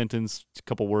one sentence, a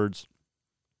couple words.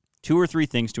 2 or 3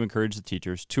 things to encourage the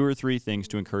teachers. 2 or 3 things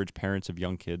to encourage parents of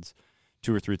young kids.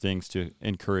 2 or 3 things to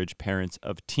encourage parents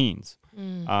of teens.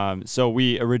 So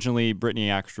we originally, Brittany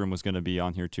Ackstrom was going to be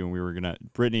on here too, and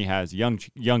Brittany has young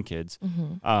kids,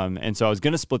 and so I was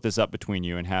going to split this up between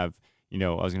you and have, I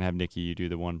was going to have Nikki, you do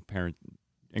the one parent,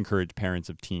 encourage parents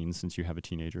of teens since you have a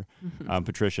teenager,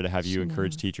 Patricia to have you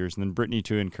encourage teachers, and then Brittany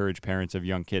to encourage parents of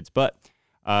young kids. But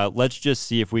let's just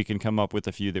see if we can come up with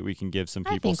a few that we can give some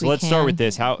people. So let's start with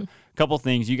this. A couple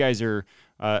things. You guys are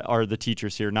the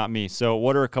teachers here, not me. So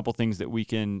what are a couple things that we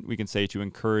can say to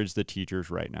encourage the teachers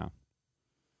right now?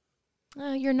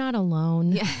 You're not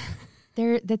alone. Yeah.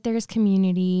 There's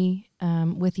community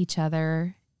with each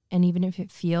other, and even if it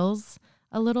feels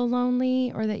a little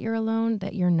lonely or that you're alone,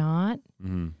 that you're not.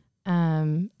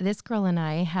 This girl and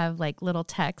I have like little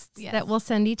texts that we'll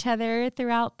send each other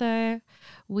throughout the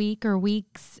week or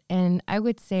weeks, and I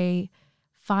would say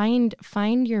find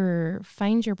your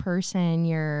person,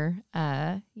 your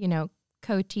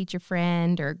co-teacher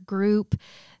friend or group.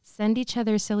 Send each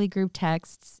other silly group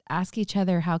texts. Ask each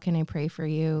other, how can I pray for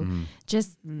you?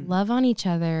 Just love on each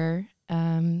other.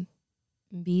 Be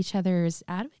each other's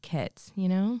advocates,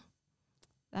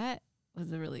 That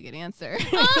was a really good answer.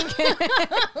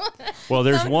 Well,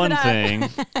 there's one thing.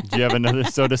 Do you have another?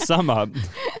 So to sum up.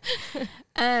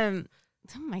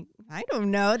 I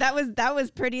don't know. That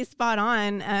was pretty spot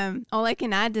on. All I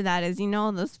can add to that is,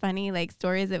 those funny like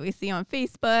stories that we see on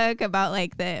Facebook about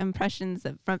like the impressions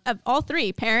of all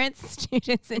 3 parents,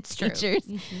 students, and teachers.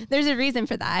 There's a reason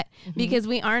for that because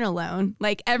we aren't alone.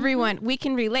 Like everyone, we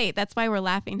can relate. That's why we're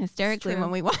laughing hysterically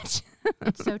when we watch.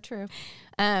 It's so true.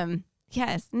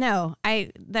 Yes. No.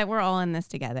 That we're all in this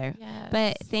together. Yes.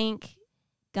 But thank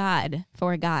God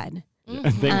for God.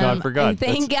 Thank God for God.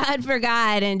 Thank God for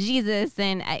God and Jesus.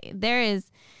 And there is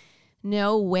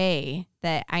no way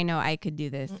that I know I could do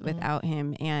this without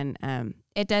him. And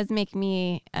it does make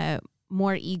me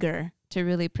more eager to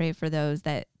really pray for those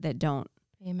that don't.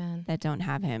 Amen. That don't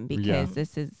have him, because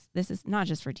this is not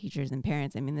just for teachers and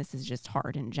parents. I mean, this is just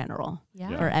hard in general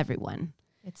for everyone.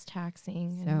 It's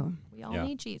taxing. So we all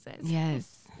need Jesus.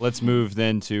 Yes. Let's move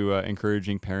then to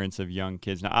encouraging parents of young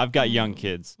kids. Now, I've got young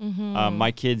kids.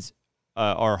 My kids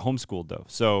are homeschooled, though.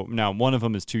 So now one of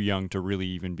them is too young to really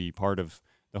even be part of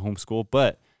the homeschool,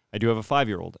 but I do have a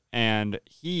 5-year-old. And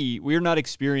we're not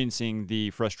experiencing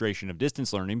the frustration of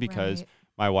distance learning because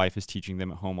my wife is teaching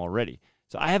them at home already.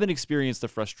 So I haven't experienced the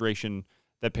frustration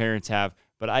that parents have,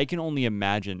 but I can only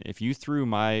imagine if you threw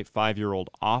my 5-year-old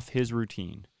off his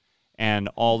routine and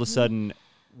all of a sudden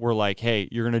we're like, hey,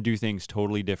 you're going to do things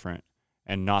totally different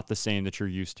and not the same that you're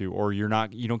used to, or you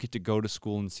don't get to go to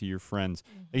school and see your friends.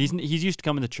 He's used to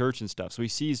coming to church and stuff. So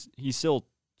he's still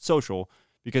social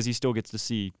because he still gets to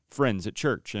see friends at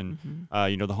church and,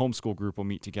 the homeschool group will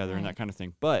meet together and that kind of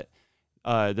thing. But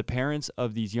the parents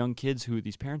of these young kids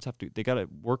these parents they got to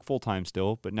work full time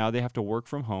still, but now they have to work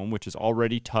from home, which is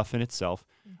already tough in itself.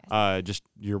 Just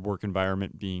your work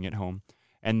environment being at home.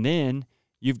 And then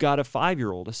you've got a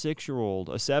 5-year-old, a 6-year-old,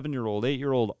 a 7-year-old,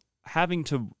 8-year-old having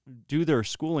to do their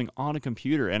schooling on a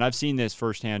computer. And I've seen this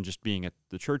firsthand just being at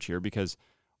the church here because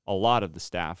a lot of the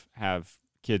staff have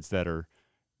kids that are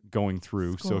going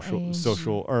through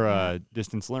social or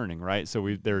distance learning, right?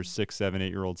 So there's 6, 7,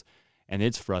 8-year-olds, and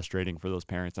it's frustrating for those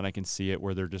parents. And I can see it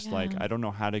where they're just like, I don't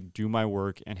know how to do my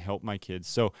work and help my kids.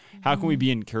 So how can we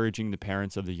be encouraging the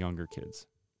parents of the younger kids?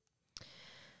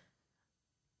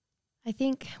 I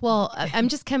think, well, I'm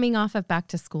just coming off of back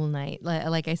to school night,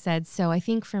 like I said. So I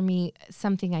think for me,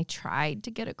 something I tried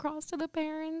to get across to the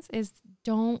parents is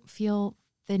don't feel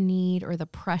the need or the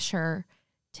pressure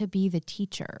to be the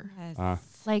teacher.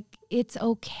 Yes. Like, it's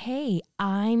okay.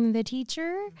 I'm the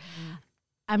teacher. Mm-hmm.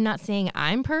 I'm not saying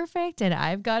I'm perfect and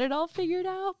I've got it all figured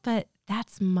out, but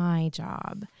that's my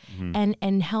job. Mm-hmm.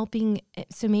 And helping.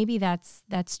 So maybe that's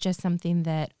just something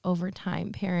that over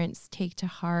time parents take to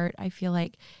heart. I feel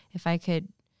like if I could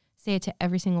say it to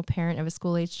every single parent of a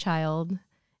school-age child,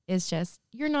 is just,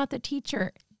 you're not the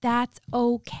teacher. That's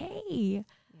okay.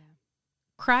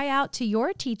 Cry out to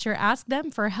your teacher, ask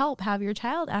them for help, have your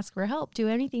child ask for help, do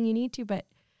anything you need to, but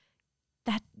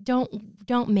that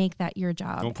don't make that your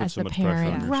job don't put as so the much pressure on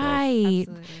parent. yourself. Right.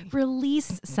 Absolutely.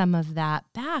 Release some of that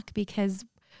back, because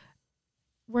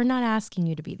we're not asking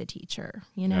you to be the teacher,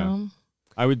 you know?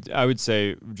 I would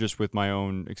say, just with my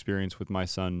own experience with my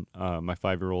son, my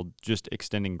 5-year-old, just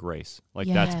extending grace. Like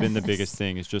that's been the biggest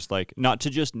thing, is just like not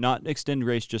extend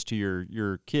grace just to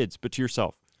your kids, but to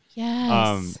yourself.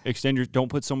 Yes. Don't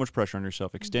put so much pressure on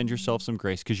yourself. Extend yourself some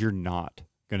grace, because you're not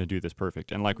going to do this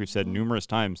perfect. And like we've said numerous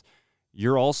times,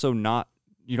 you're also not,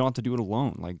 you don't have to do it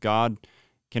alone. Like God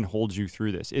can hold you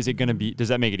through this. Is it going to be, does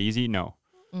that make it easy? No.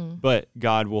 But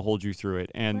God will hold you through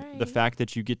it. And the fact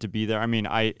that you get to be there, I mean,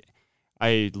 I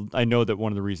know that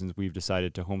one of the reasons we've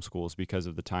decided to homeschool is because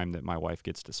of the time that my wife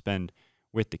gets to spend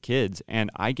with the kids, and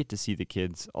I get to see the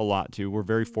kids a lot too. We're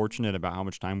very fortunate about how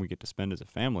much time we get to spend as a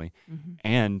family,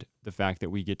 and the fact that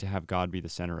we get to have God be the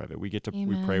center of it. We get to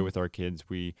we pray with our kids.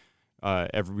 We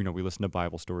we listen to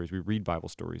Bible stories. We read Bible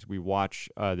stories. We watch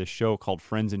this show called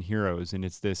Friends and Heroes, and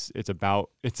it's about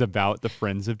the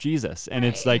friends of Jesus, and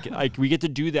it's like we get to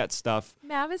do that stuff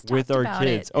with our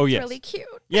kids. It's really cute.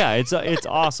 Yeah, it's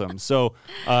awesome. So,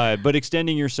 but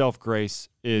extending yourself grace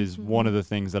is one of the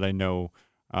things that I know.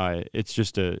 It's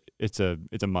just it's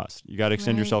a must. You got to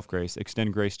extend yourself grace,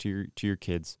 extend grace to your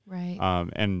kids, right?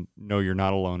 And know you're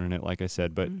not alone in it, like I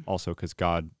said, but also because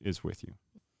God is with you.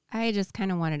 I just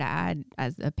kind of wanted to add,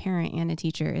 as a parent and a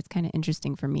teacher, it's kind of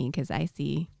interesting for me because I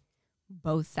see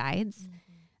both sides.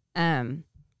 And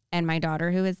my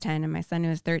daughter, who is 10, and my son,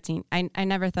 who is 13, I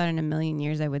never thought in a million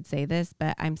years I would say this,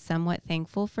 but I'm somewhat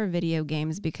thankful for video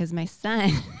games, because my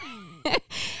son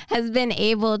has been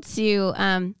able to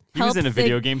help. He was in a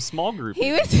video game small group.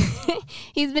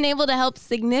 He's been able to help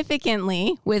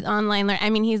significantly with online learning. I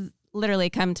mean, he's literally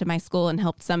come to my school and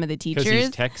helped some of the teachers. Because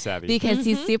he's tech savvy. Because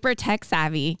he's super tech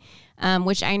savvy,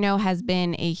 which I know has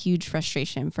been a huge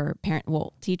frustration for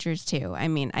teachers too. I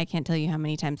mean, I can't tell you how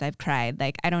many times I've cried.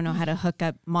 Like, I don't know how to hook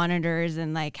up monitors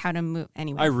and like how to move.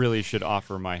 Anyway, I really should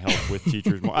offer my help with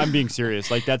teachers more. I'm being serious.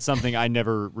 Like, that's something I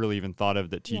never really even thought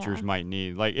of that teachers might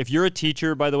need. Like, if you're a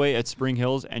teacher, by the way, at Spring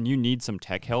Hills, and you need some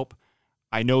tech help,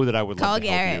 I know that I would love to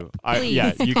help you.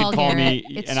 You can call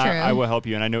me, and I will help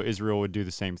you. And I know Israel would do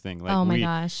the same thing. Like, oh my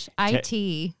gosh,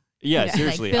 IT. Yeah,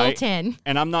 seriously, like built in.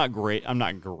 And I'm not great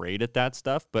at that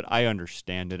stuff, but I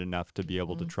understand it enough to be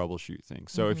able to troubleshoot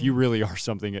things. So if you really are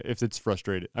something, if it's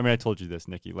frustrated, I mean, I told you this,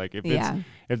 Nikki. Like, if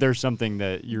there's something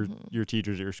that your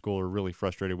teachers at your school are really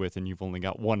frustrated with, and you've only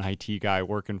got one IT guy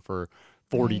working for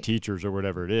 40 teachers or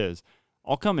whatever it is,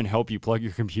 I'll come and help you plug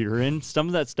your computer in. Some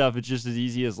of that stuff, it's just as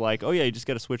easy as like, oh yeah, you just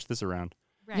got to switch this around.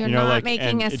 Right. You're not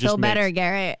making us feel better,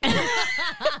 Garrett.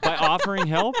 By offering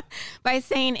help? By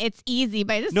saying it's easy,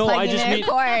 by just plugging in a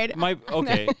cord.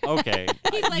 Okay.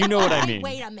 He's like, you know what I mean.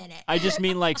 Wait a minute. I just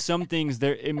mean, like, some things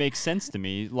there, it makes sense to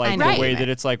me. Like the way that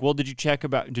it's like, well, did you check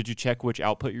which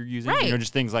output you're using? Right. You know,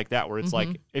 just things like that, where it's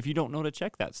like, if you don't know to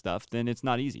check that stuff, then it's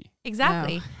not easy.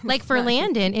 Exactly. No, like for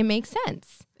Landon, it makes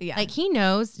sense. Yeah. Like, he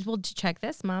knows, well, to check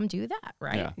this, Mom, do that,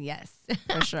 right? Yeah. Yes,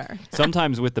 for sure.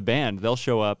 Sometimes with the band, they'll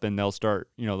show up and they'll start,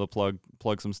 they'll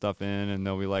plug some stuff in, and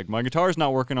they'll be like, my guitar's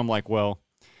not working. I'm like, well,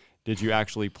 did you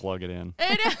actually plug it in?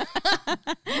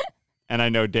 And I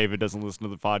know David doesn't listen to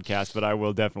the podcast, but I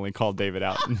will definitely call David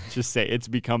out and just say it's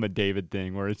become a David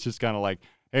thing, where it's just kind of like,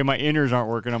 hey, my inners aren't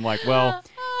working. I'm like, well,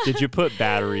 did you put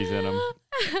batteries in them?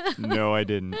 No, I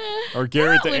didn't. Or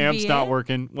Garrett, the amp's not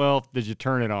working. Well, did you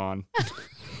turn it on?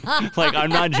 Like,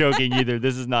 I'm not joking either.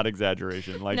 This is not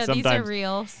exaggeration. Like, no, sometimes, these are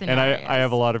real scenarios. And I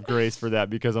have a lot of grace for that,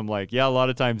 because I'm like, yeah, a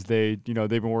lot of times they've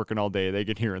been working all day. They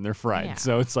get here and they're fried. Yeah.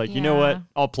 So it's like, you know what?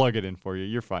 I'll plug it in for you.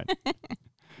 You're fine.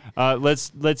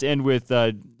 Let's end with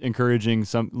some encouraging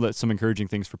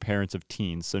things for parents of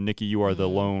teens. So, Nikki, you are the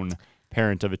lone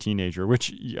parent of a teenager,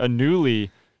 which a new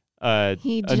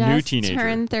teenager.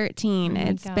 Turned 13. Oh,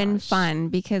 it's been fun,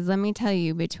 because let me tell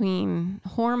you, between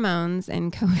hormones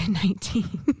and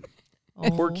COVID-19,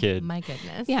 Poor kid. My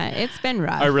goodness. Yeah, it's been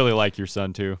rough. I really like your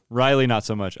son too. Riley, not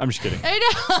so much. I'm just kidding. I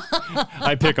know.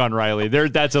 I pick on Riley.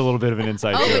 That's a little bit of an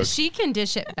inside joke. But she can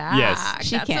dish it back. Yes.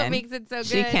 She That's can. what makes it so good.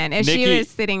 She can. If Nikki- she was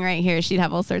sitting right here, she'd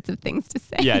have all sorts of things to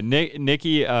say. Yeah,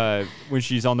 Nikki, when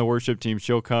she's on the worship team,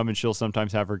 she'll come and she'll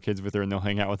sometimes have her kids with her, and they'll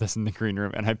hang out with us in the green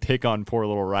room. And I pick on poor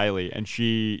little Riley, and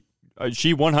she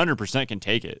 100% can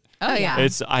take it. Oh, yeah.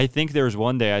 I think there was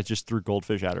one day I just threw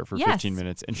goldfish at her for 15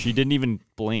 minutes, and she didn't even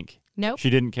blink. Nope. She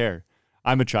didn't care.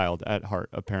 I'm a child at heart,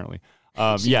 apparently.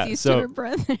 She's used to her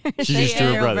brother. She's used to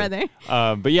her 8-year-old brother.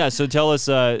 But yeah, so tell us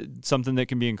something that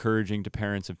can be encouraging to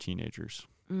parents of teenagers.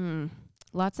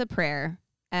 Lots of prayer.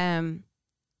 There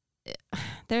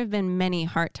have been many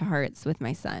heart-to-hearts with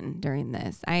my son during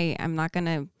this. I'm not going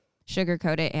to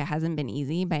sugarcoat it. It hasn't been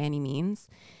easy by any means.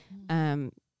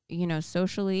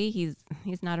 Socially, he's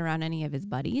not around any of his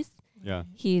buddies. Yeah.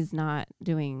 He's not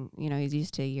doing, he's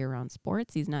used to year-round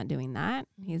sports. He's not doing that.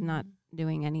 He's not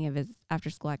doing any of his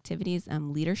after-school activities.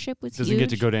 Leadership was huge. Doesn't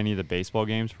get to go to any of the baseball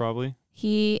games, probably?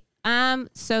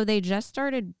 So they just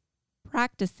started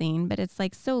practicing, but it's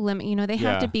like so limited. They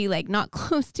have to be like not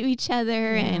close to each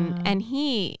other, and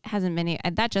he hasn't been.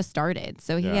 That just started,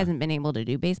 so he hasn't been able to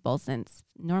do baseball since.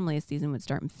 Normally, a season would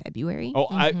start in February.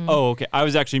 Okay. I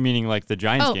was actually meaning like the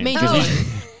Giants game.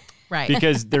 Right.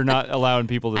 Because they're not allowing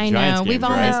people to I Giants know. games, We've all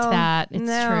right? missed that. It's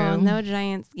true. No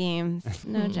Giants games.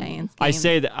 No Giants games. I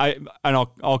say that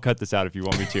I'll cut this out if you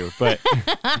want me to, but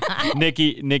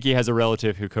Nikki has a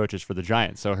relative who coaches for the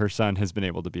Giants, so her son has been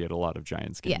able to be at a lot of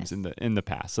Giants games in the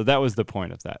past. So that was the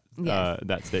point of that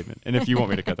that statement. And if you want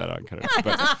me to cut that out, cut it out.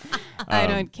 But, I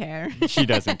don't care. She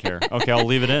doesn't care. Okay, I'll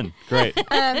leave it in. Great.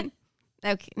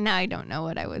 Okay, now I don't know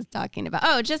what I was talking about.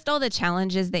 Oh, just all the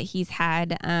challenges that he's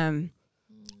had.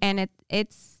 And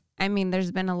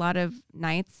there's been a lot of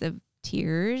nights of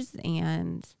tears,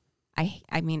 and I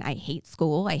hate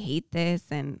school. I hate this.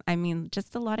 And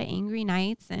just a lot of angry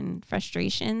nights and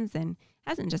frustrations, and it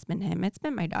hasn't just been him. It's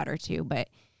been my daughter too, but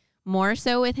more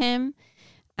so with him.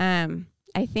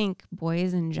 I think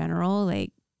boys in general,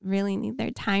 like, really need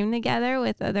their time together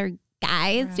with other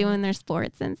guys doing their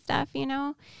sports and stuff,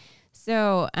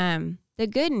 So, the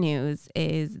good news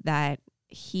is that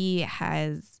he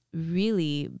has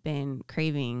really been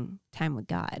craving time with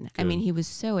God. Good. He was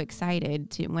so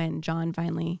excited when John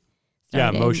finally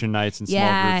started. Motion nights and small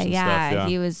groups and stuff. Yeah,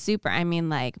 he was super.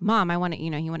 Mom, I want to,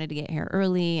 he wanted to get here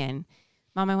early, and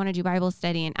Mom, I want to do Bible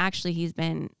study. And actually, he's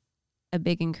been a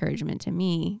big encouragement to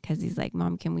me, because he's like,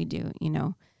 Mom, can we do,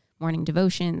 morning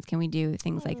devotions? Can we do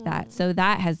things like that? So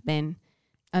that has been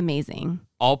amazing.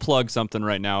 I'll plug something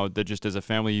right now that just as a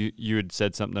family, you had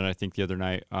said something, I think the other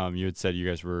night, you had said you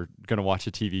guys were going to watch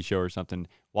a TV show or something.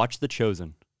 Watch The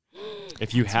Chosen.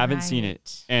 If you haven't seen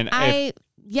it. And that's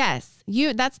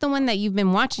the one that you've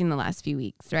been watching the last few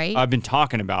weeks, right? I've been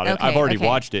talking about it. Okay, I've already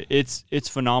watched it. It's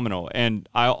phenomenal. And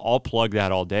I'll plug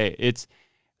that all day. It's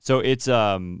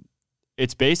a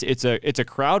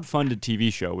crowd-funded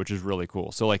TV show, which is really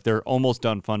cool. So like they're almost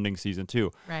done funding season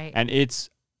 2. Right. And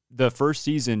the first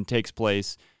season takes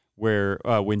place where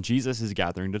when Jesus is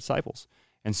gathering the disciples.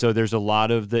 And so there's a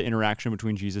lot of the interaction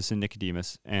between Jesus and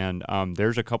Nicodemus. And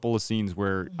there's a couple of scenes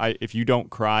where if you don't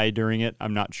cry during it,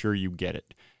 I'm not sure you get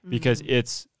it, because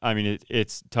it's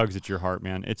tugs at your heart,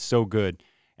 man. It's so good.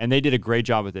 And they did a great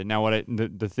job with it. Now,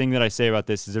 the thing that I say about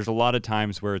this is there's a lot of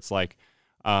times where it's like,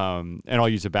 and I'll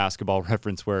use a basketball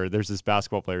reference where there's this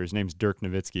basketball player, his name's Dirk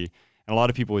Nowitzki. And a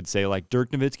lot of people would say, like, Dirk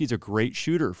Nowitzki's a great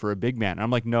shooter for a big man. And I'm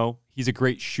like, no, he's a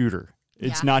great shooter.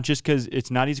 It's not just because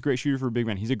he's a great shooter for a big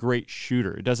man. He's a great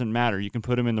shooter. It doesn't matter. You can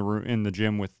put him in the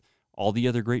gym with all the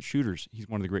other great shooters. He's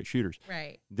one of the great shooters.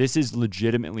 Right. This is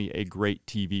legitimately a great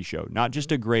TV show, not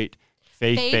just a great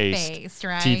faith-based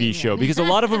TV show, because a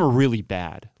lot of them are really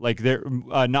bad. Like, they're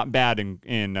not bad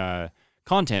in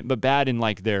content, but bad in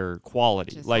like their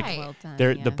quality. Just like well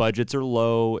done, the budgets are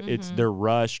low. They're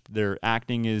rushed. Their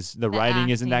writing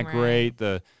isn't that great.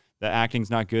 The acting's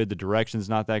not good. The direction's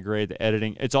not that great. The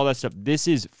editing, it's all that stuff. This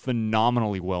is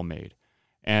phenomenally well made.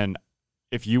 And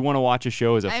if you want to watch a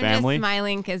show as a family, I'm just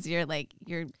smiling because you're like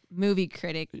your movie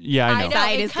critic. Yeah, I know.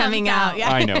 Side is coming out.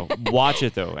 Yeah. I know. Watch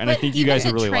it though, and I think you guys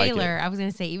will really like it. I was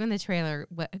gonna say even the trailer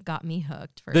got me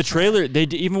hooked. The trailer,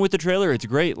 even with the trailer, it's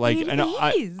great. Like,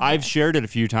 I've shared it a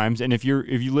few times, and if you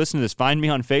listen to this, find me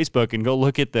on Facebook and go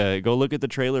look at the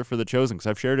trailer for The Chosen, because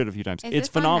I've shared it a few times. It's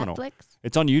phenomenal. On Netflix?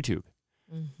 It's on YouTube.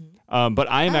 But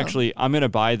I'm gonna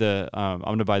buy the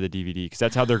DVD, because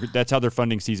that's how they're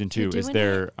funding season 2 is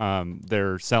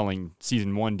they're selling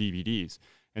season 1 DVDs.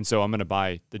 And so I'm going to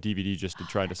buy the DVD just to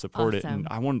try to support it. And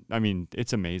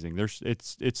it's amazing.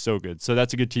 It's so good. So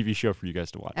that's a good TV show for you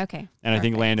guys to watch. Okay. And I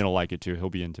think Landon will like it too. He'll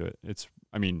be into it. It's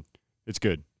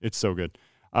good. It's so good.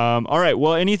 All right.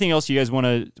 Well, anything else you guys want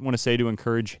to say to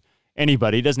encourage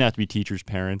anybody? It doesn't have to be teachers,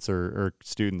 parents, or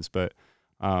students, but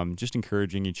just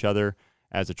encouraging each other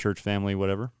as a church family,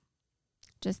 whatever.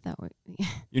 Just that way.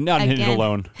 You're not in it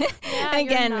alone.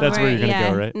 Again, that's where you're going to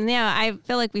go, right? Yeah, I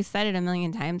feel like we've said it a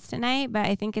million times tonight, but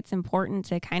I think it's important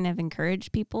to kind of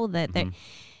encourage people that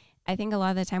I think a lot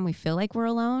of the time we feel like we're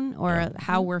alone, or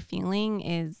how we're feeling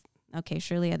is, okay,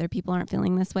 surely other people aren't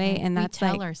feeling this way. And that's we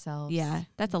tell ourselves. Yeah,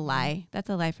 that's a lie. That's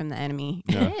a lie from the enemy.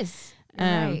 Yeah. It is.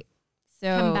 Right.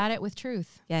 So combat it with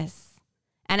truth. Yes.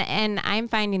 And I'm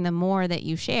finding the more that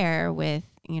you share with,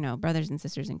 brothers and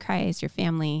sisters in Christ, your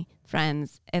family,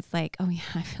 friends, it's like, oh yeah,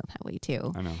 I feel that way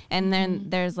too. I know. And then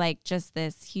there's like just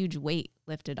this huge weight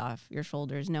lifted off your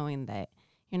shoulders, knowing that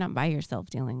you're not by yourself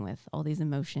dealing with all these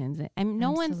emotions. And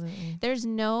there's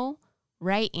no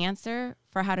right answer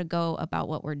for how to go about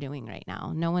what we're doing right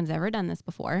now. No one's ever done this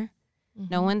before. Mm-hmm.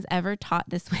 No one's ever taught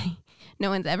this way. No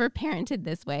one's ever parented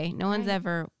this way. No one's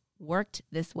ever worked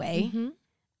this way.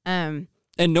 Mm-hmm.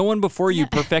 And no one before you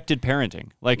perfected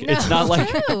parenting. Like, it's not like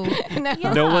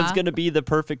no one's going to be the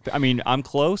perfect. I mean, I'm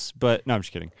close, but no, I'm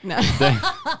just kidding. No.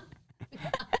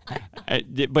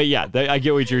 But yeah, I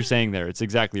get what you're saying there. It's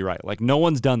exactly right. Like, no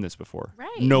one's done this before.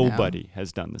 Right. Nobody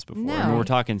has done this before. No. I mean, we're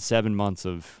talking 7 months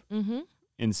of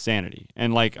insanity.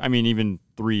 And even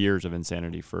 3 years of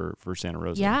insanity for Santa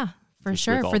Rosa. Yeah. For just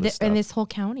sure, in this whole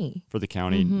county. For the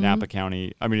county, Napa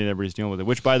County. I mean, everybody's dealing with it.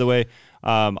 Which, by the way,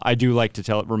 I do like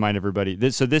to remind everybody.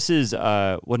 This is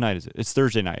what night is it? It's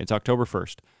Thursday night. It's October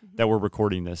 1st that we're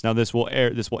recording this. Now, this will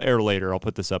air later. I'll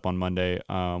put this up on Monday,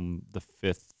 the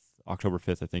 5th, October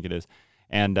 5th, I think it is.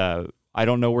 And I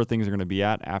don't know where things are going to be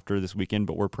at after this weekend,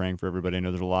 but we're praying for everybody. I know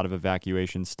there's a lot of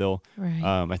evacuations still. Right.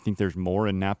 I think there's more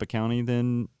in Napa County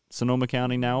than Sonoma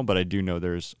County now, but I do know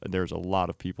there's a lot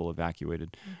of people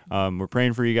evacuated. We're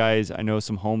praying for you guys. I know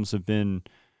some homes have been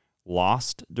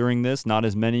lost during this, not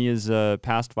as many as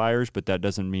past fires, but that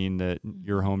doesn't mean that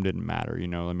your home didn't matter.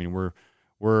 I mean,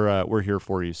 we're here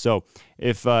for you. So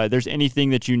if there's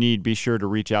anything that you need, be sure to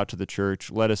reach out to the church.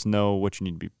 Let us know what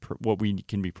you need what we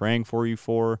can be praying for you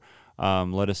for.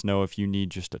 Let us know if you need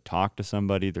just to talk to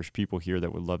somebody. There's people here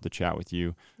that would love to chat with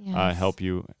you, help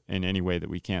you in any way that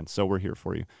we can. So we're here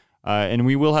for you. And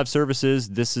we will have services.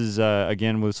 This is,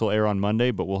 again, this will air on Monday,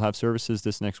 but we'll have services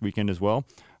this next weekend as well.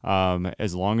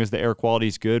 As long as the air quality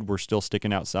is good, we're still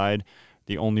sticking outside.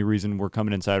 The only reason we're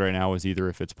coming inside right now is either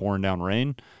if it's pouring down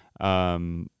rain.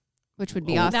 Which would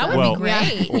be awesome. That would be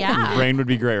great. Yeah. Rain would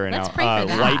be great right Let's now. pray for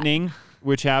that. Lightning,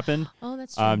 which happened. Oh,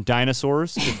 that's true.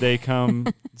 Dinosaurs, if they come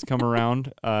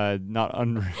around,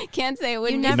 Can't say it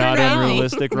wouldn't. You be never not know.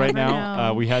 unrealistic right Never now.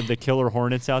 know. We had the killer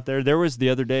hornets out there.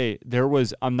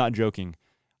 I'm not joking,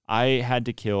 I had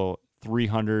to kill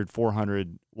 300,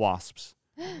 400 wasps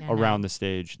around the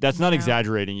stage. That's not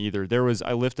exaggerating either.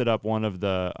 I lifted up one of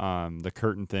the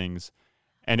curtain things,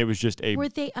 and it was just Were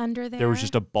they under there? There was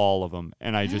just a ball of them,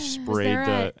 and I just sprayed was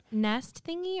there a nest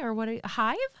thingy or what? A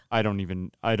hive? I don't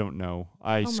know.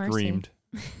 I Mercy. screamed.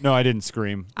 No, I didn't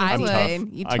scream. I I'm would. tough.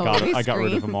 You I totally got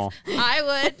rid of screamed. them all. I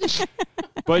would.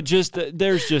 But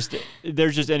there's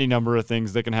just any number of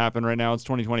things that can happen right now. It's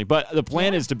 2020. But the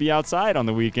plan is to be outside on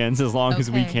the weekends as long as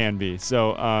we can be.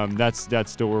 So that's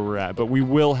still where we're at. But we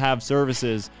will have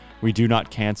services. We do not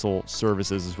cancel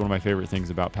services. Is one of my favorite things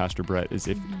about Pastor Brett is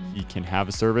if he can have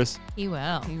a service, He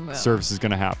will. service is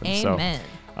going to happen. Amen.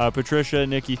 So Patricia,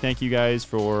 Nikki, thank you guys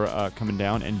for coming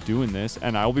down and doing this.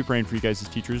 And I will be praying for you guys as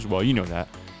teachers as well. You know that.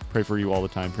 Pray for you all the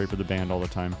time. Pray for the band all the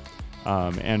time.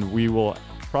 And we will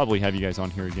probably have you guys on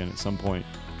here again at some point.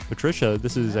 Patricia,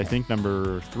 this is, I think,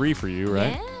 number 3 for you,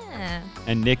 right? Yeah.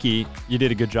 And Nikki, you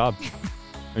did a good job.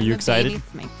 Are you excited?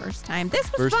 It's my first time. This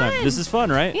was First fun. time. This is fun,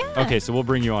 right? Yeah. Okay, so we'll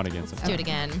bring you on again sometime. Do it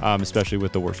again. Especially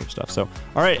with the worship stuff. So,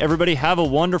 all right, everybody, have a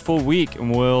wonderful week,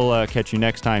 and we'll catch you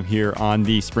next time here on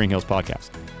the Spring Hills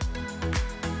Podcast.